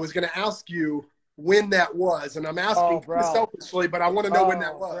time, and I was going to ask you when that was, and I'm asking selfishly, but I want to know when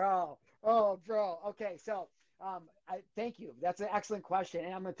that was. Bro. Okay, so I thank you. That's an excellent question,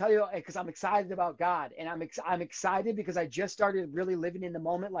 and I'm going to tell you because I'm excited about God, and I'm excited because I just started really living in the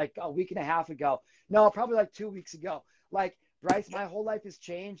moment like a week and a half ago. No, probably like 2 weeks ago. Like Bryce, my whole life has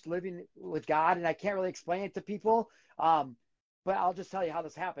changed living with God, and I can't really explain it to people. But I'll just tell you how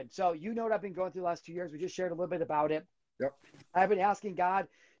this happened. So you know what I've been going through the last 2 years. We just shared a little bit about it. Yep. I've been asking God,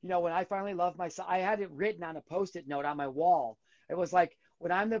 when I finally love myself, I had it written on a Post-it note on my wall. It was like,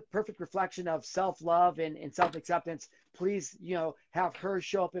 when I'm the perfect reflection of self-love and self-acceptance, please, have her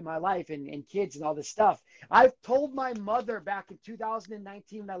show up in my life and kids and all this stuff. I've told my mother back in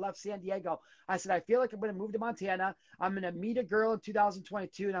 2019 when I left San Diego, I said, I feel like I'm going to move to Montana. I'm going to meet a girl in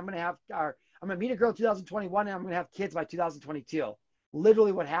 2022 and I'm going to meet a girl in 2021 and I'm going to have kids by 2022.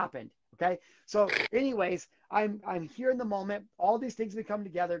 Literally what happened. Okay. So anyways, I'm here in the moment. All these things have been coming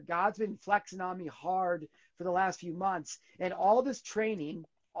together. God's been flexing on me hard for the last few months, and all this training,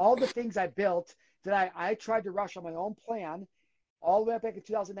 all the things I built that I tried to rush on my own plan all the way back in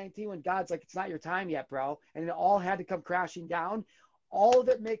 2019 when God's like, it's not your time yet, bro. And it all had to come crashing down. All of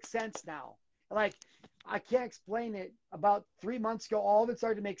it makes sense now. Like, I can't explain it. About 3 months ago, all of it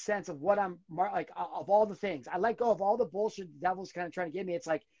started to make sense of what I'm like, of all the things. I let go of all the bullshit the devil's kind of trying to give me. It's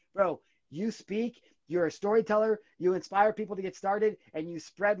like, bro, you speak, you're a storyteller, you inspire people to get started, and you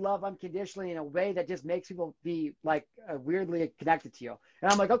spread love unconditionally in a way that just makes people be like weirdly connected to you.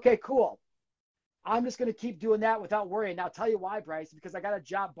 And I'm like, okay, cool. I'm just going to keep doing that without worrying. Now, I'll tell you why, Bryce, because I got a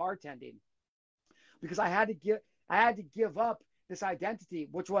job bartending. Because I had to give up this identity,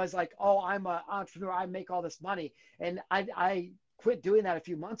 which was like, oh, I'm an entrepreneur, I make all this money. And I quit doing that a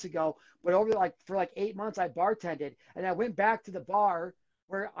few months ago, but for 8 months I bartended, and I went back to the bar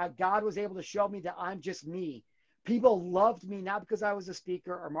where God was able to show me that I'm just me. People loved me not because I was a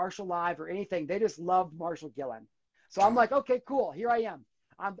speaker or Marshall Live or anything. They just loved Marshall Gillen. So I'm like, okay, cool. Here I am.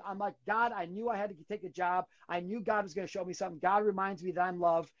 I'm like, God, I knew I had to take a job. I knew God was going to show me something. God reminds me that I'm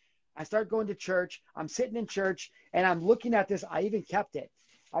loved. I start going to church. I'm sitting in church and I'm looking at this. I even kept it.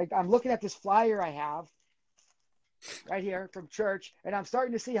 I'm looking at this flyer I have right here from church, and I'm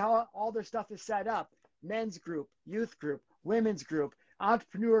starting to see how all their stuff is set up. Men's group, youth group, women's group,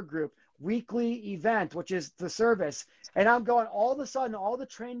 entrepreneur group, weekly event, which is the service. And I'm going, all of a sudden, all the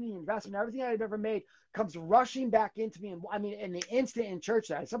training, investment, everything I've ever made comes rushing back into me. And I mean, in the instant in church,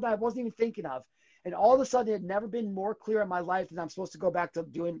 something I wasn't even thinking of. And all of a sudden, it had never been more clear in my life that I'm supposed to go back to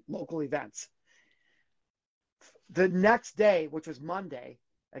doing local events. The next day, which was Monday,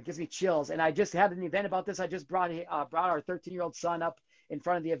 it gives me chills. And I just had an event about this. I just brought our 13-year-old son up in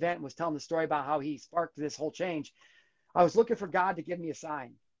front of the event and was telling the story about how he sparked this whole change. I was looking for God to give me a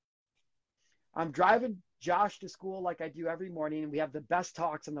sign. I'm driving Josh to school like I do every morning, and we have the best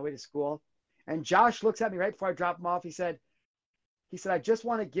talks on the way to school. And Josh looks at me right before I drop him off. He said, I just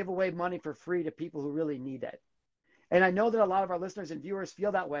want to give away money for free to people who really need it. And I know that a lot of our listeners and viewers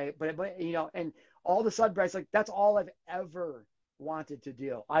feel that way, but and all of a sudden, Bryce, like, that's all I've ever wanted to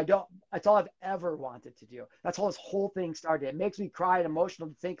do. That's all I've ever wanted to do. That's how this whole thing started. It makes me cry and emotional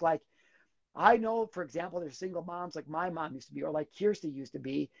to think like, I know, for example, there's single moms like my mom used to be, or like Kirsty used to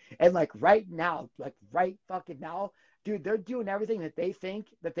be. And like right now, like right fucking now, dude, they're doing everything that they think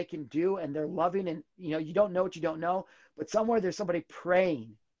that they can do. And they're loving. And, you don't know what you don't know. But somewhere there's somebody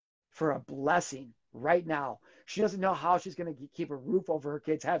praying for a blessing right now. She doesn't know how she's going to keep a roof over her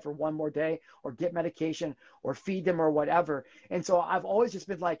kid's head for one more day, or get medication, or feed them, or whatever. And so I've always just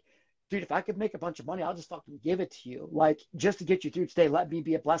been like, dude, if I could make a bunch of money, I'll just fucking give it to you. Like, just to get you through today, let me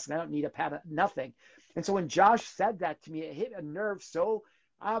be a blessing. I don't need a pat, nothing. And so when Josh said that to me, it hit a nerve so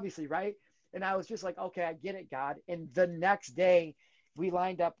obviously, right? And I was just like, okay, I get it, God. And the next day, we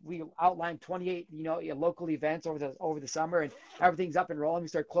outlined 28, local events over the summer, and everything's up and rolling. We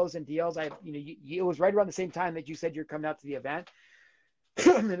start closing deals. It was right around the same time that you said you're coming out to the event.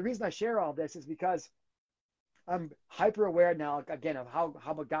 And the reason I share all this is because I'm hyper aware now, again, of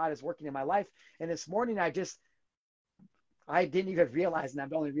how God is working in my life. And this morning, I didn't even realize, and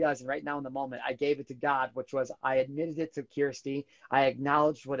I'm only realizing right now in the moment, I gave it to God, which was, I admitted it to Kirsty. I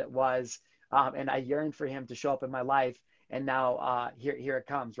acknowledged what it was. And I yearned for him to show up in my life. And now here it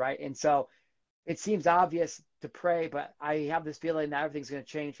comes, right? And so it seems obvious to pray, but I have this feeling that everything's going to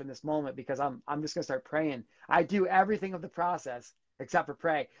change from this moment, because I'm just going to start praying. I do everything of the process except for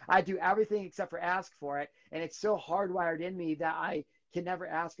pray. I do everything except for ask for it. And it's so hardwired in me that I can never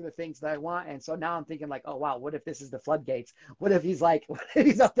ask for the things that I want. And so now I'm thinking like, oh, wow, what if this is the floodgates? What if he's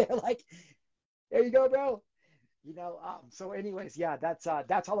up there like, there you go, bro. So anyways, yeah, that's how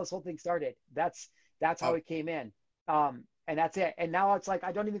this whole thing started. That's how it came in. And that's it. And now it's like,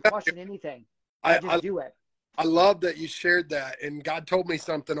 I don't even question anything. I just do it. I love that you shared that. And God told me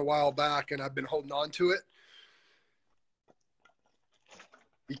something a while back, and I've been holding on to it.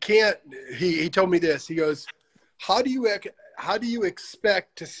 You can't, he told me this. He goes, how do you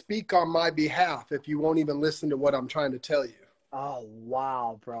expect to speak on my behalf if you won't even listen to what I'm trying to tell you? Oh,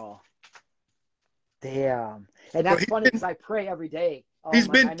 wow, bro. Damn. And that's funny, because I pray every day. He's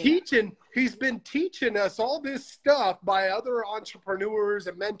been teaching us all this stuff by other entrepreneurs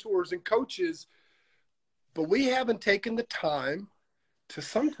and mentors and coaches, but we haven't taken the time to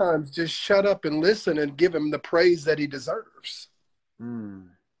sometimes just shut up and listen and give him the praise that he deserves.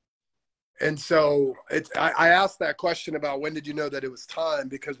 And so I asked that question about when did you know that it was time,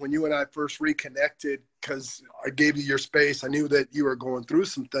 because when you and I first reconnected, because I gave you your space, I knew that you were going through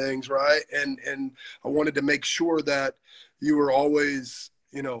some things, right? And I wanted to make sure that you were always,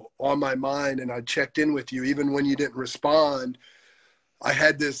 on my mind, and I checked in with you even when you didn't respond. I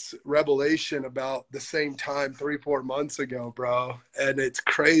had this revelation about the same time 3-4 months ago, bro. And it's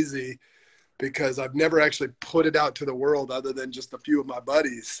crazy because I've never actually put it out to the world other than just a few of my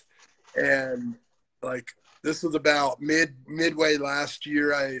buddies. And like, this was about midway last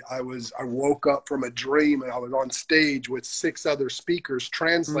year. I woke up from a dream, and I was on stage with 6 other speakers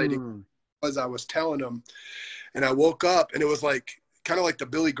translating as I was telling them. And I woke up, and it was like, kind of like the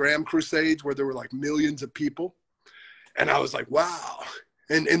Billy Graham crusades where there were like millions of people. And I was like, wow.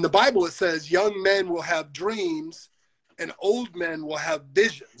 And in the Bible, it says young men will have dreams and old men will have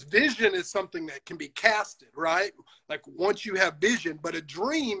visions. Vision is something that can be casted, right? Like once you have vision, but a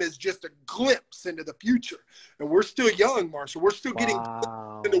dream is just a glimpse into the future. And we're still young, Marshall. We're still getting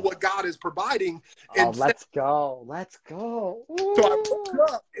into what God is providing. And let's go. Ooh. So I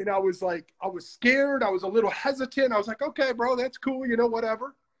woke up, and I was like, I was scared. I was a little hesitant. I was like, okay, bro, that's cool.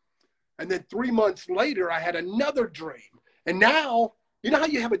 Whatever. And then 3 months later, I had another dream. And now, you know how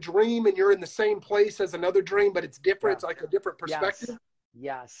you have a dream and you're in the same place as another dream, but it's different. Yeah. It's like a different perspective.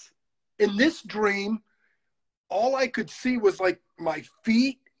 Yes. In this dream, all I could see was like my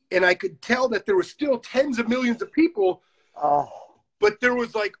feet, and I could tell that there were still tens of millions of people. Oh. But there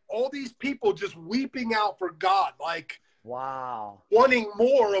was like all these people just weeping out for God, like, wow, wanting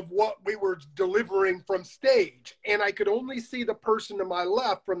more of what we were delivering from stage. And I could only see the person to my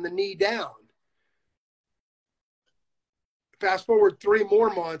left from the knee down. Fast forward 3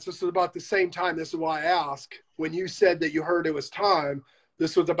 more months. This was about the same time. This is why I ask. When you said that you heard it was time,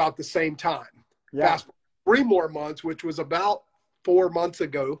 this was about the same time. Yeah. Fast forward 3 more months, which was about 4 months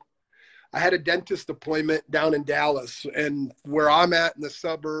ago. I had a dentist appointment down in Dallas, and where I'm at in the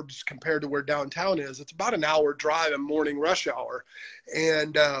suburbs compared to where downtown is, it's about an hour drive in morning rush hour.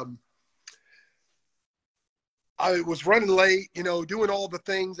 And I was running late, doing all the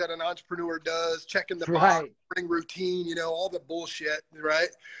things that an entrepreneur does, checking the box, morning routine, all the bullshit, right?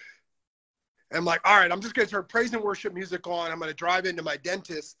 And I'm like, all right, I'm just going to turn praise and worship music on. I'm going to drive into my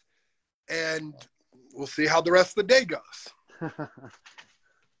dentist, and we'll see how the rest of the day goes.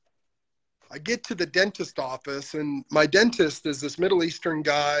 I get to the dentist office, and my dentist is this Middle Eastern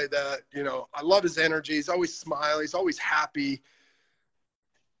guy that, I love his energy. He's always smiling. He's always happy.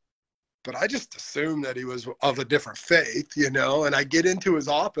 but I just assumed that he was of a different faith, you know, and I get into his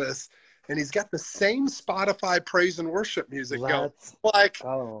office and he's got the same Spotify praise and worship music going. Like,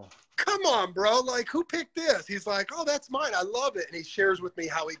 come on, bro. Like, who picked this? He's like, oh, that's mine. I love it. And he shares with me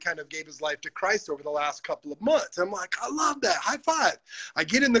how he kind of gave his life to Christ over the last couple of months. I'm like, I love that. High five. I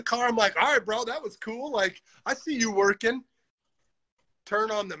get in the car. I'm like, all right, bro, that was cool. Like, I see you working.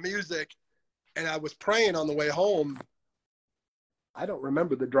 Turn on the music. And I was praying on the way home. I don't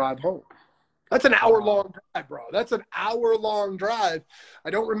remember the drive home. That's an hour-long drive, bro. That's an hour-long drive. I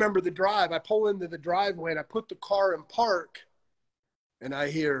don't remember the drive. I pull into the driveway, and I put the car in park, and I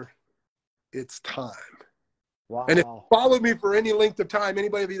hear, it's time. Wow. And if you follow me for any length of time,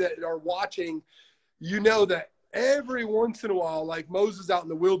 anybody of you that are watching, you know that every once in a while, like Moses out in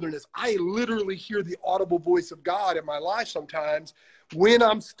the wilderness, I literally hear the audible voice of God in my life sometimes when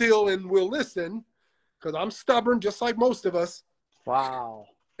I'm still and will listen, because I'm stubborn just like most of us. Wow.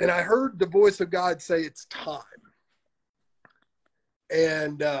 And I heard the voice of God say, it's time.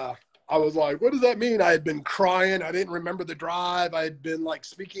 And I was like, what does that mean? I had been crying. I didn't remember the drive. I had been like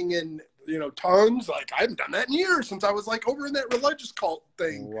speaking in, you know, tongues. Like, I haven't done that in years since I was like over in that religious cult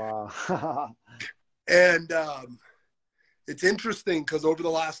thing. Wow. And it's interesting because over the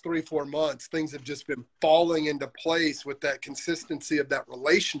last 3-4 months, things have just been falling into place with that consistency of that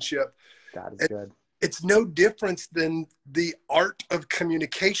relationship. God is good. It's no difference than the art of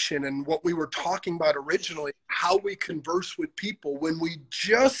communication and what we were talking about originally, how we converse with people. When we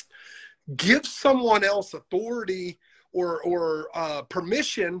just give someone else authority or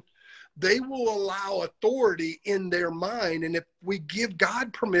permission, they will allow authority in their mind. And if we give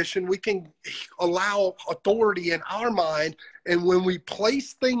God permission, we can allow authority in our mind. And when we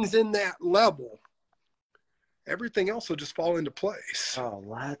place things in that level, everything else will just fall into place. Oh,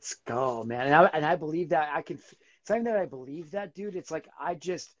 let's go, man. And I believe that. It's not even that I believe that, dude. It's like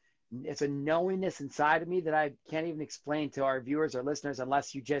it's a knowingness inside of me that I can't even explain to our viewers or listeners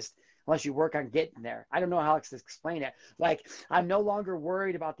unless you work on getting there. I don't know how to explain it. Like, I'm no longer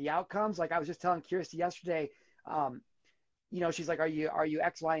worried about the outcomes. Like, I was just telling Kirsty yesterday, you know, she's like, are you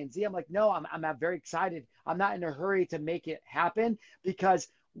X, Y, and Z? I'm like, no, I'm very excited. I'm not in a hurry to make it happen, because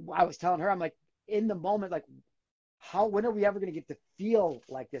I was telling her, I'm like, in the moment, like, when are we ever going to get to feel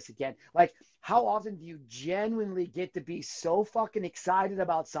like this again? Like, how often do you genuinely get to be so fucking excited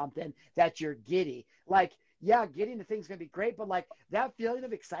about something that you're giddy? Like, yeah, getting the thing's going to be great, but like that feeling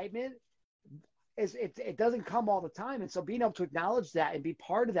of excitement it doesn't come all the time. And so being able to acknowledge that and be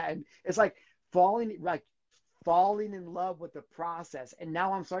part of that, and it's like falling in love with the process. And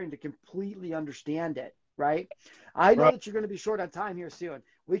now I'm starting to completely understand it. Right. I know that you're going to be short on time here soon.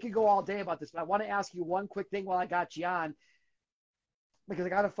 We could go all day about this, but I want to ask you one quick thing while I got you on, because I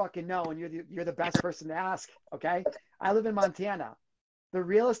got to fucking know, and you're the best person to ask. Okay. I live in Montana. The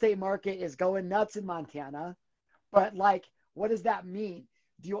real estate market is going nuts in Montana, but like, what does that mean?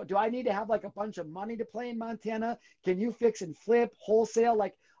 Do I need to have like a bunch of money to play in Montana? Can you fix and flip wholesale?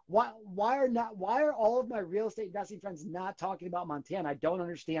 Like, why are all of my real estate investing friends not talking about Montana? I don't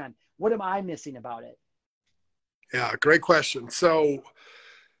understand. What am I missing about it? Yeah, great question. So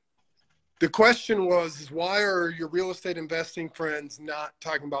the question was, why are your real estate investing friends not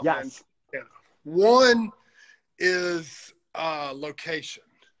talking about Montana? One is location,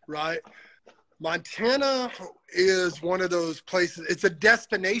 right? Montana is one of those places. It's a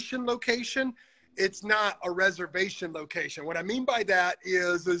destination location. It's not a reservation location. What I mean by that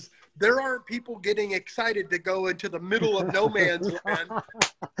is there aren't people getting excited to go into the middle of no man's land.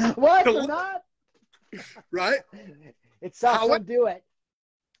 What? They're not? Right? It's sucks. Don't do it.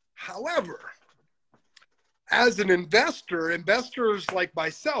 However, as an investors like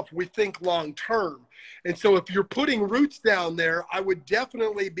myself, we think long term. And so if you're putting roots down there, I would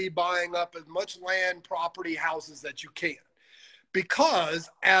definitely be buying up as much land, property, houses that you can. Because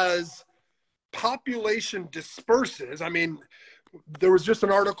as population disperses, I mean, there was just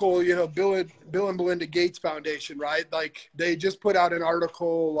an article, you know, Bill and Melinda Gates Foundation, right? Like, they just put out an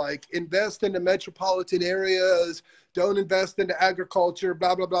article like, invest into metropolitan areas, don't invest into agriculture,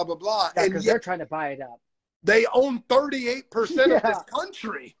 blah, blah, blah, blah, blah. Yeah, because they're trying to buy it up. They own 38% of this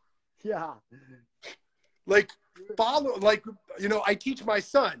country. Yeah. Like, you know, I teach my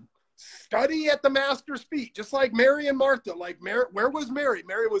son, study at the master's feet, just like Mary and Martha. Like, where was Mary?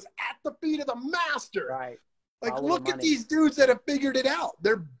 Mary was at the feet of the master. Right. Like, look at these dudes that have figured it out.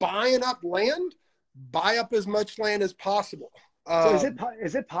 They're buying up land, buy up as much land as possible. So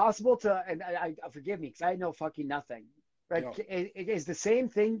is it possible to, and I forgive me, because I know fucking nothing. Right? No. Is the same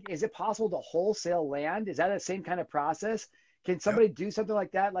thing? Is it possible to wholesale land? Is that the same kind of process? Can somebody do something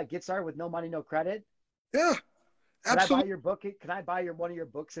like that? Like, get started with no money, no credit? Yeah. Can I buy Absolutely. your book? Can I buy one of your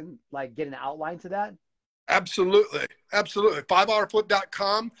books and like get an outline to that? Absolutely. Absolutely.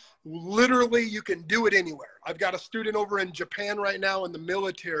 5hourflip.com. Literally, you can do it anywhere. I've got a student over in Japan right now in the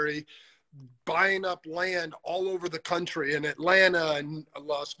military buying up land all over the country in Atlanta and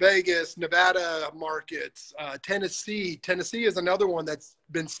Las Vegas, Nevada markets, Tennessee. Tennessee is another one that's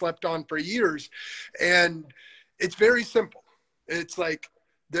been slept on for years. And it's very simple. It's like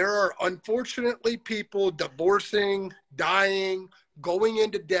there are unfortunately people divorcing, dying, going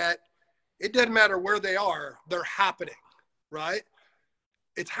into debt. It doesn't matter where they are, they're happening, right?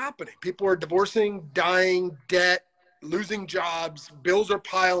 It's happening. People are divorcing, dying, debt, losing jobs, bills are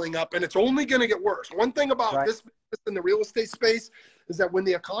piling up, and it's only going to get worse. One thing about this business in the real estate space is that when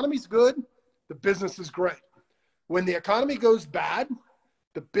the economy's good, the business is great. When the economy goes bad,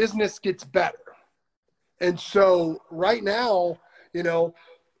 the business gets better. And so right now, you know,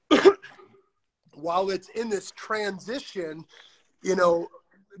 while it's in this transition, you know,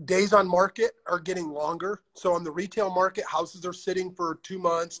 days on market are getting longer. So on the retail market, houses are sitting for 2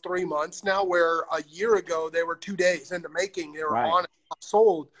 months, 3 months now, where a year ago they were 2 days in the making. They were on and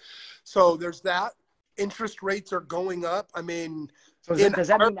sold. So there's that. Interest rates are going up. I mean, so does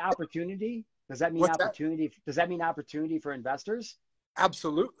that mean opportunity? Does that mean opportunity? That? Does that mean opportunity for investors?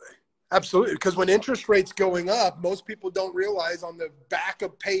 Absolutely. Absolutely. Because when interest rates going up, most people don't realize on the back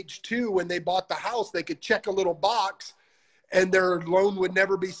of page 2, when they bought the house, they could check a little box and their loan would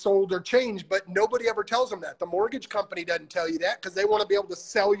never be sold or changed, but nobody ever tells them that. The mortgage company doesn't tell you that because they want to be able to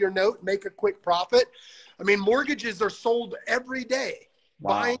sell your note, make a quick profit. I mean, mortgages are sold every day,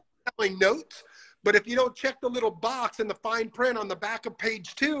 buying, selling notes. But if you don't check the little box and the fine print on the back of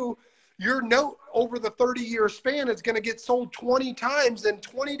page 2, your note over the 30-year span is going to get sold 20 times, and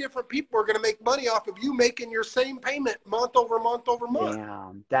 20 different people are going to make money off of you making your same payment month over month over month.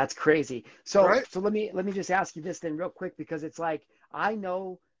 Damn, that's crazy. So let me just ask you this then real quick, because it's like, I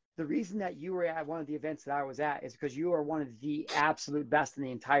know the reason that you were at one of the events that I was at is because you are one of the absolute best in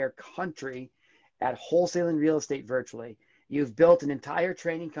the entire country at wholesaling real estate virtually. You've built an entire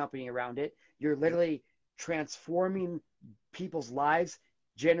training company around it. You're literally transforming people's lives,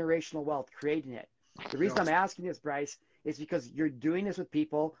 generational wealth, creating it. The reason I'm asking this, Bryce, is because you're doing this with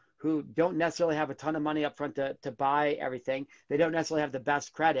people who don't necessarily have a ton of money up front to buy everything. They don't necessarily have the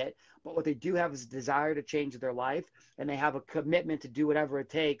best credit, but what they do have is a desire to change their life, and they have a commitment to do whatever it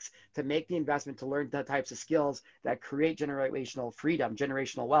takes to make the investment, to learn the types of skills that create generational freedom,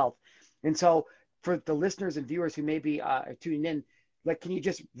 generational wealth. And so for the listeners and viewers who may be tuning in, like, can you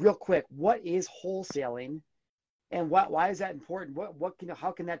just real quick, what is wholesaling? And why is that important?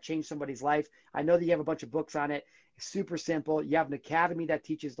 How can that change somebody's life? I know that you have a bunch of books on it. It's super simple. You have an academy that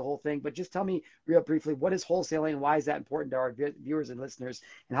teaches the whole thing, but just tell me real briefly, what is wholesaling and why is that important to our viewers and listeners,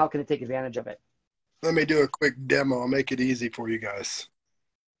 and how can they take advantage of it? Let me do a quick demo. I'll make it easy for you guys.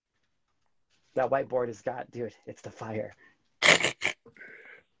 That whiteboard has got, dude, it's the fire.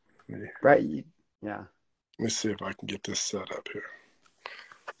 Right? Yeah. Let me see if I can get this set up here.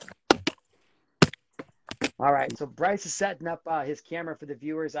 All right, so Bryce is setting up his camera for the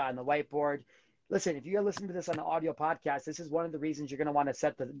viewers on the whiteboard. Listen, if you're listening to this on the audio podcast, this is one of the reasons you're going to want to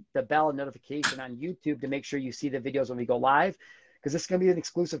set the bell and notification on YouTube to make sure you see the videos when we go live, because this is going to be an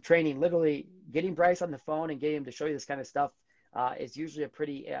exclusive training. Literally, getting Bryce on the phone and getting him to show you this kind of stuff is usually a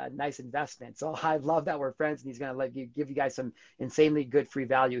pretty nice investment. So I love that we're friends, and he's going to give you guys some insanely good free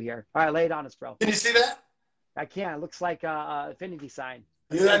value here. All right, lay it on us, bro. Can you see that? I can. It looks like an infinity sign.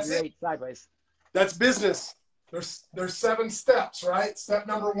 Yeah, that's it. Sideways. That's business. There's 7 steps, right? Step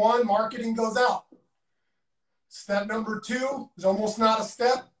number 1, marketing goes out. Step number 2 is almost not a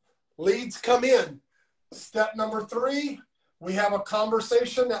step. Leads come in. Step number 3, we have a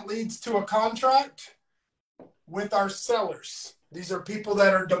conversation that leads to a contract with our sellers. These are people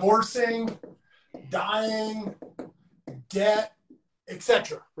that are divorcing, dying, debt,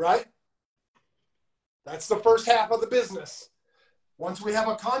 etc., right? That's the first half of the business. Once we have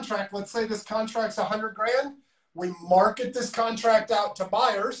a contract, let's say this contract's $100,000, we market this contract out to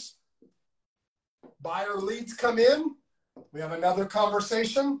buyers. Buyer leads come in. We have another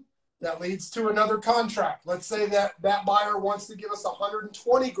conversation that leads to another contract. Let's say that buyer wants to give us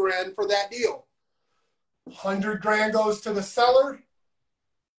 $120,000 for that deal. $100,000 goes to the seller.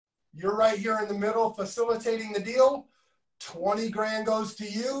 You're right here in the middle facilitating the deal. $20,000 goes to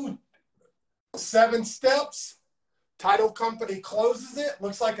you. 7 steps. Title company closes it.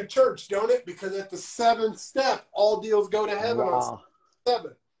 Looks like a church, don't it? Because at the 7th step, all deals go to heaven on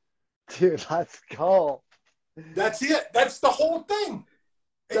 7. Dude, let's go. That's it. That's the whole thing.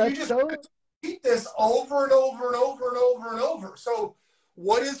 And you just repeat this over and over and over and over and over. So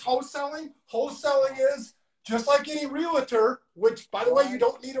what is wholesaling? Wholesaling is just like any realtor, which, by the way, you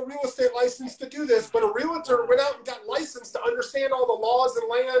don't need a real estate license to do this, but a realtor went out and got licensed to understand all the laws and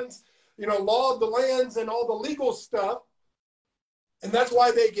lands, law of the lands and all the legal stuff. And that's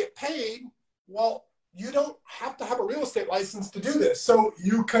why they get paid. Well, you don't have to have a real estate license to do this. So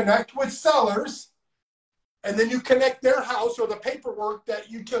you connect with sellers, and then you connect their house or the paperwork that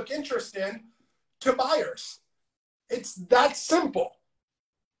you took interest in to buyers. It's that simple.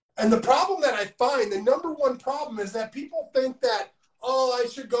 And the problem that I find, the number one problem, is that people think that, oh, I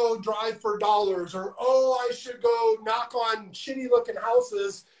should go drive for dollars, or, oh, I should go knock on shitty looking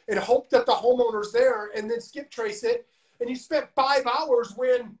houses and hope that the homeowner's there, and then skip trace it. And you spent 5 hours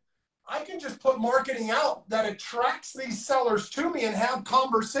when I can just put marketing out that attracts these sellers to me and have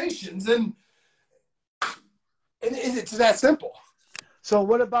conversations. And it's that simple. So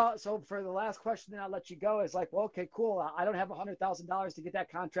what about, so for the last question, then I'll let you go, is like, well, okay, cool. I don't have $100,000 to get that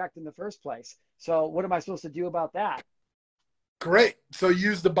contract in the first place. So what am I supposed to do about that? Great. So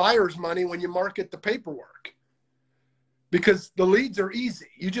use the buyer's money when you market the paperwork, because the leads are easy.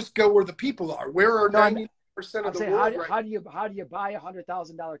 You just go where the people are. Where are 90% of the world? How do you buy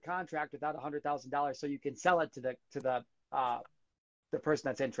 $100,000 contract without $100,000 so you can sell it to the person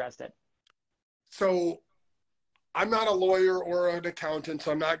that's interested? So I'm not a lawyer or an accountant,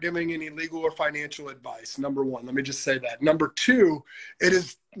 so I'm not giving any legal or financial advice. Number one, let me just say that. Number two, it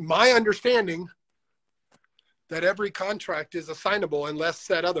is my understanding that every contract is assignable unless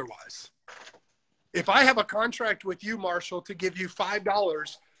said otherwise. If I have a contract with you, Marshall, to give you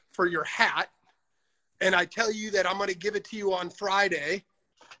 $5 for your hat, and I tell you that I'm going to give it to you on Friday,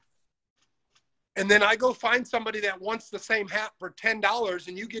 and then I go find somebody that wants the same hat for $10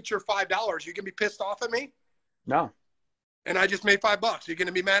 and you get your $5, you going to be pissed off at me? No. And I just made $5. You're going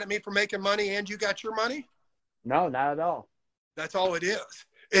to be mad at me for making money and you got your money? No, not at all. That's all it is.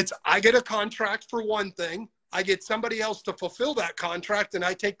 It's, I get a contract for one thing. I get somebody else to fulfill that contract, and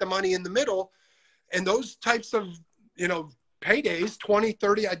I take the money in the middle. And those types of, paydays, 20,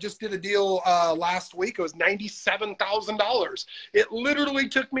 30, I just did a deal last week. It was $97,000. It literally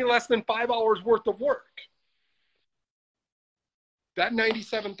took me less than 5 hours worth of work. That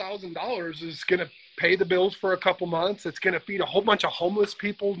 $97,000 is going to pay the bills for a couple months. It's going to feed a whole bunch of homeless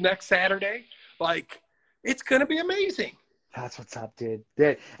people next Saturday. Like, it's going to be amazing. That's what's up, dude.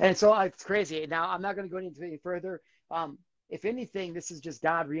 And so it's crazy. Now, I'm not going to go into any further. If anything, this is just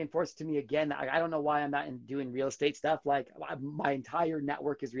God reinforced to me again. I don't know why I'm not doing real estate stuff. Like, my entire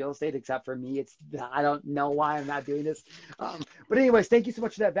network is real estate except for me. I don't know why I'm not doing this. But anyways, thank you so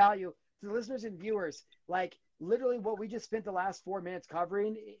much for that value. To the listeners and viewers, like, literally what we just spent the last 4 minutes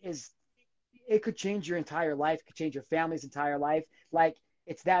covering it could change your entire life, it could change your family's entire life. Like,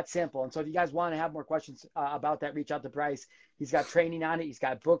 it's that simple. And so if you guys want to have more questions about that, reach out to Bryce. He's got training on it. He's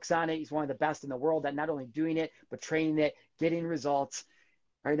got books on it. He's one of the best in the world at not only doing it, but training it, getting results.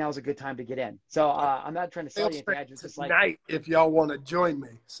 Right now is a good time to get in. So I'm not trying to sell you anything. I just like tonight if y'all want to join me.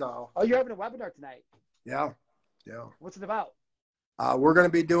 So. Oh, you're having a webinar tonight? Yeah. What's it about? We're going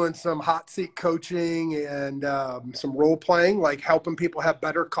to be doing some hot seat coaching and some role playing, like helping people have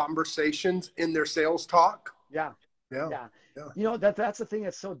better conversations in their sales talk. Yeah. That's the thing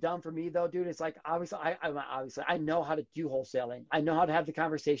that's so dumb for me though, dude. It's like, obviously I know how to do wholesaling. I know how to have the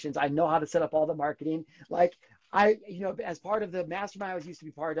conversations. I know how to set up all the marketing. Like, as part of the mastermind I was used to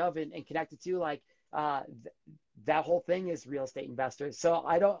be part of and connected to, like, that whole thing is real estate investors. So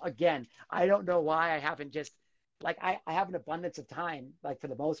I don't know why I haven't just, like, I have an abundance of time, like, for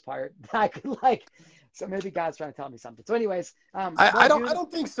the most part. I could, like, so maybe God's trying to tell me something. So anyways, I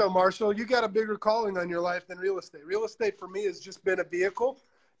don't think so, Marshall. You got a bigger calling on your life than real estate. Real estate for me has just been a vehicle.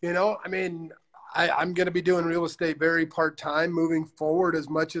 I mean, I'm going to be doing real estate very part-time moving forward, as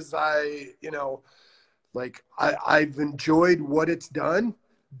much as I've enjoyed what it's done.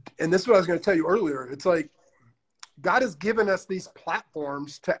 And this is what I was going to tell you earlier. It's like, God has given us these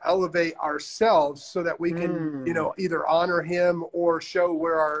platforms to elevate ourselves so that we can, either honor him or show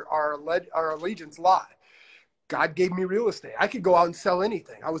where our allegiance lie. God gave me real estate. I could go out and sell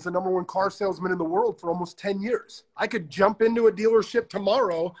anything. I was the #1 car salesman in the world for almost 10 years. I could jump into a dealership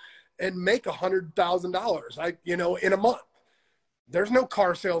tomorrow and make $100,000, in a month. There's no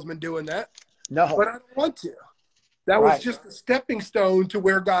car salesman doing that. No. But I don't want to. That was just a stepping stone to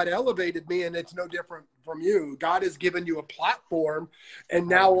where God elevated me, and it's no different from you. God has given you a platform, and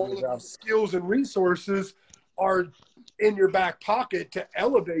now all of the skills and resources are in your back pocket to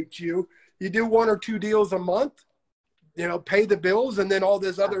elevate you. You do 1 or 2 deals a month, pay the bills, and then all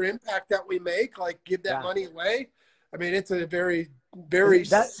this other impact that we make, like give that money away. I mean, it's a very, very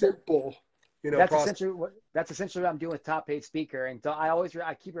simple. That's essentially what I'm doing with Top Paid Speaker. And so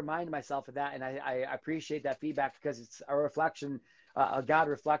I keep reminding myself of that. And I appreciate that feedback because it's a reflection, a God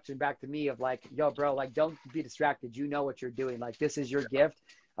reflection back to me of like, yo, bro, like, don't be distracted. You know what you're doing. Like, this is your gift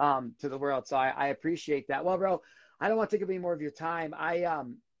to the world. So I appreciate that. Well, bro, I don't want to take up any more of your time.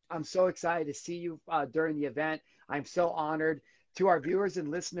 I'm so excited to see you during the event. I'm so honored. To our viewers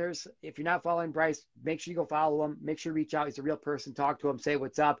and listeners, if you're not following Bryce, make sure you go follow him. Make sure you reach out. He's a real person. Talk to him. Say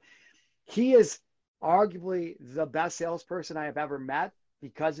what's up. He is arguably the best salesperson I have ever met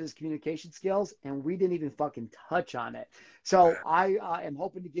because of his communication skills, and we didn't even fucking touch on it. So I am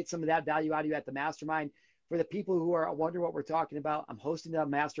hoping to get some of that value out of you at the mastermind. For the people who are wondering what we're talking about, I'm hosting a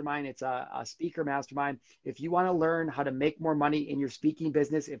mastermind. It's a speaker mastermind. If you want to learn how to make more money in your speaking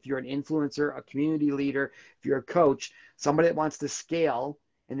business, if you're an influencer, a community leader, if you're a coach, somebody that wants to scale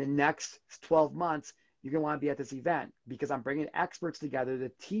in the next 12 months, you're going to want to be at this event because I'm bringing experts together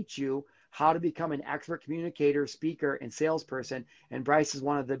to teach you how to become an expert communicator, speaker, and salesperson. And Bryce is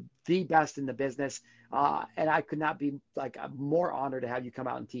one of the best in the business. And I could not be like more honored to have you come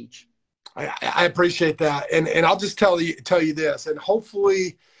out and teach. I appreciate that. And I'll just tell you this, and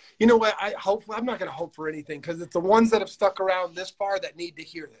hopefully, you know what, I'm not going to hope for anything because it's the ones that have stuck around this far that need to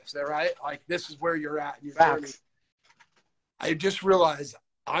hear this. All right. Like this is where you're at in your journey. I just realized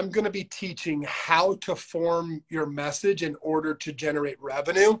I'm going to be teaching how to form your message in order to generate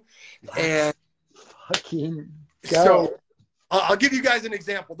revenue. And fucking go. So I'll give you guys an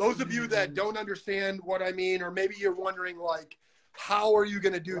example. Those of you that don't understand what I mean, or maybe you're wondering like, how are you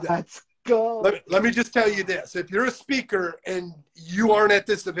going to do that? Let's go. Let me just tell you this. If you're a speaker and you aren't at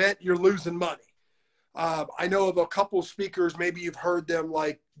this event, you're losing money. I know of a couple of speakers, maybe you've heard them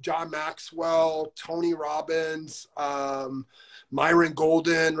like John Maxwell, Tony Robbins, Myron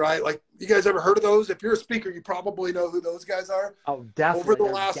Golden, right? Like you guys ever heard of those? If you're a speaker, you probably know who those guys are. Oh, definitely. Over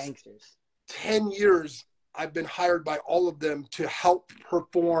the last gangsters. 10 years, I've been hired by all of them to help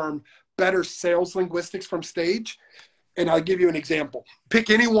perform better sales linguistics from stage. And I'll give you an example. Pick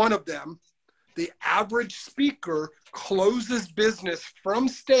any one of them. The average speaker closes business from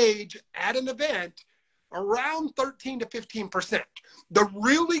stage at an event around 13 to 15%. The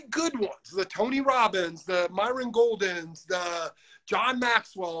really good ones, the Tony Robbins, the Myron Goldens, the John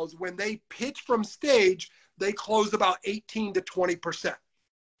Maxwells, when they pitch from stage, they close about 18 to 20%.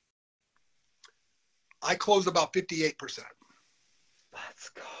 I close about 58%. Let's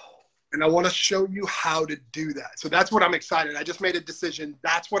go. And I want to show you how to do that. So that's what I'm excited. I just made a decision.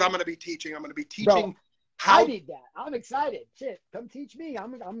 That's what I'm going to be teaching. I'm going to be teaching how. I need that. I'm excited. Shit, come teach me.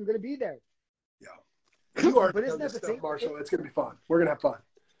 I'm going to be there. Yeah. You are. But isn't that the thing, Marshall? It's going to be fun. We're going to have fun.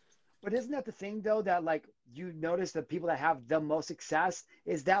 But isn't that the thing, though, that, like, you notice the people that have the most success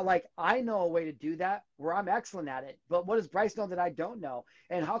is that, like, I know a way to do that where I'm excellent at it. But what does Bryce know that I don't know?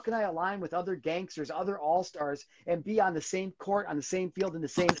 And how can I align with other gangsters, other all-stars, and be on the same court, on the same field, in the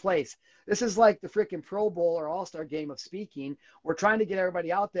same place? This is like the freaking Pro Bowl or all-star game of speaking. We're trying to get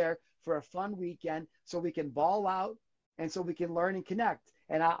everybody out there for a fun weekend so we can ball out and so we can learn and connect.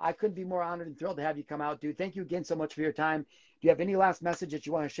 And I couldn't be more honored and thrilled to have you come out, dude. Thank you again so much for your time. Do you have any last message that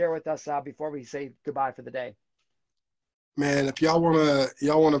you want to share with us before we say goodbye for the day? Man, if y'all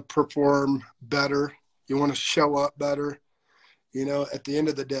want to perform better, you want to show up better, you know, at the end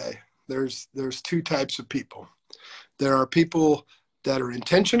of the day, there's two types of people. There are people that are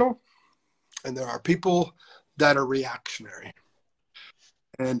intentional, and there are people that are reactionary.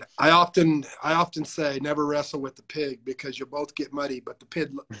 And I often say never wrestle with the pig because you both get muddy, but the pig.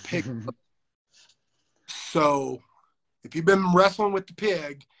 So if you've been wrestling with the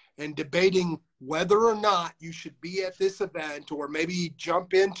pig and debating whether or not you should be at this event, or maybe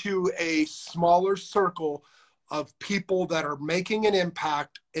jump into a smaller circle of people that are making an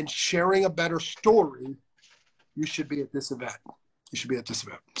impact and sharing a better story, you should be at this event. You should be at this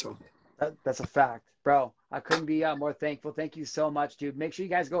event. So that's a fact, bro. I couldn't be more thankful. Thank you so much, dude. Make sure you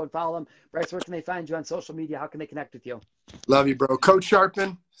guys go and follow him. Bryce, where can they find you on social media? How can they connect with you? Love you, bro. Coach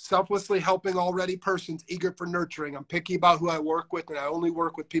Sharpen, selflessly helping already persons eager for nurturing. I'm picky about who I work with, and I only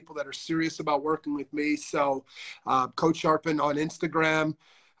work with people that are serious about working with me. So Coach Sharpen on Instagram,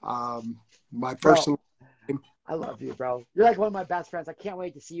 my personal. I love you, bro. You're like one of my best friends. I can't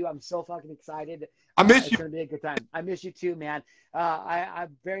wait to see you. I'm so fucking excited. I miss you. It's going to be a good time. I miss you too, man.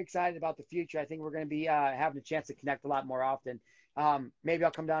 I'm very excited about the future. I think we're going to be having a chance to connect a lot more often. Maybe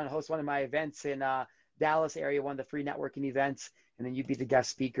I'll come down and host one of my events in Dallas area, one of the free networking events, and then you be the guest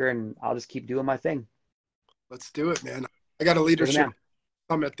speaker, and I'll just keep doing my thing. Let's do it, man. I got a leadership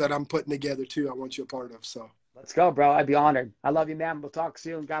summit that I'm putting together too. I want you a part of. So let's go, bro. I'd be honored. I love you, man. We'll talk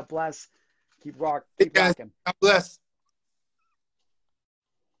soon. God bless. Keep rocking. God bless.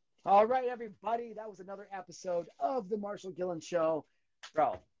 All right, everybody. That was another episode of the Marshall Gillen Show.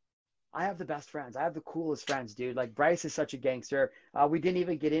 Bro, I have the best friends. I have the coolest friends, dude. Like Bryce is such a gangster. We didn't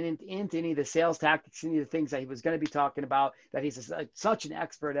even get into any of the sales tactics, any of the things that he was going to be talking about that he's such an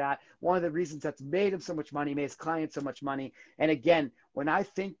expert at. One of the reasons that's made him so much money, made his clients so much money. And again, when I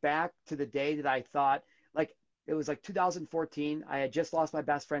think back to the day that I thought, like, it was like 2014. I had just lost my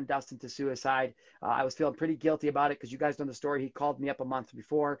best friend, Dustin, to suicide. I was feeling pretty guilty about it because you guys know the story. He called me up a month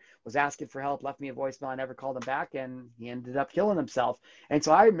before, was asking for help, left me a voicemail. I never called him back, and he ended up killing himself. And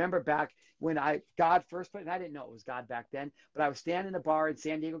so I remember back when God first put, and I didn't know it was God back then, but I was standing in a bar in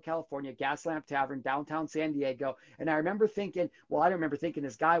San Diego, California, Gaslamp Tavern, downtown San Diego. And I remember thinking, well, I don't remember thinking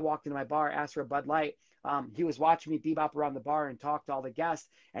this guy walked into my bar, asked for a Bud Light. He was watching me bebop around the bar and talk to all the guests.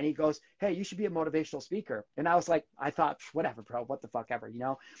 And he goes, hey, you should be a motivational speaker. And I was like, I thought, whatever, bro, what the fuck ever, you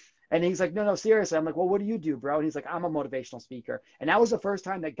know? And he's like, no, seriously. I'm like, well, what do you do, bro? And he's like, I'm a motivational speaker. And that was the first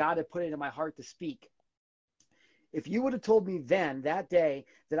time that God had put it in my heart to speak. If you would have told me then, that day,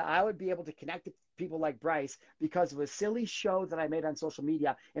 that I would be able to connect to people like Bryce because of a silly show that I made on social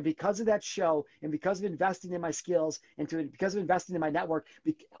media, and because of that show, and because of investing in my skills, and because of investing in my network,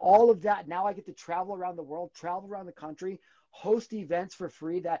 all of that, now I get to travel around the world, travel around the country, host events for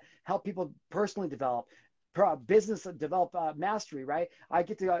free that help people personally develop, business develop mastery, right? I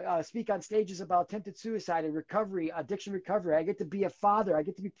get to speak on stages about attempted suicide and recovery, addiction recovery. I get to be a father. I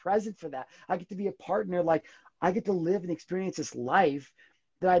get to be present for that. I get to be a partner. Like, I get to live and experience this life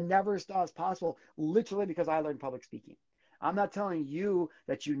that I never thought was possible, literally because I learned public speaking. I'm not telling you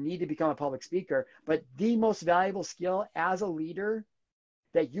that you need to become a public speaker, but the most valuable skill as a leader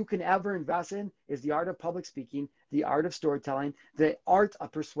that you can ever invest in is the art of public speaking, the art of storytelling, the art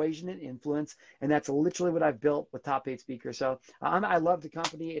of persuasion and influence. And that's literally what I've built with Top 8 Speakers. So I love the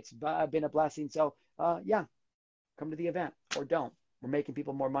company. It's been a blessing. So yeah, come to the event or don't. We're making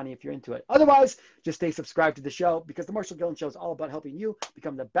people more money if you're into it. Otherwise, just stay subscribed to the show, because the Marshall Gillen Show is all about helping you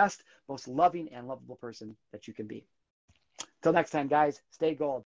become the best, most loving and lovable person that you can be. Till next time, guys, stay gold.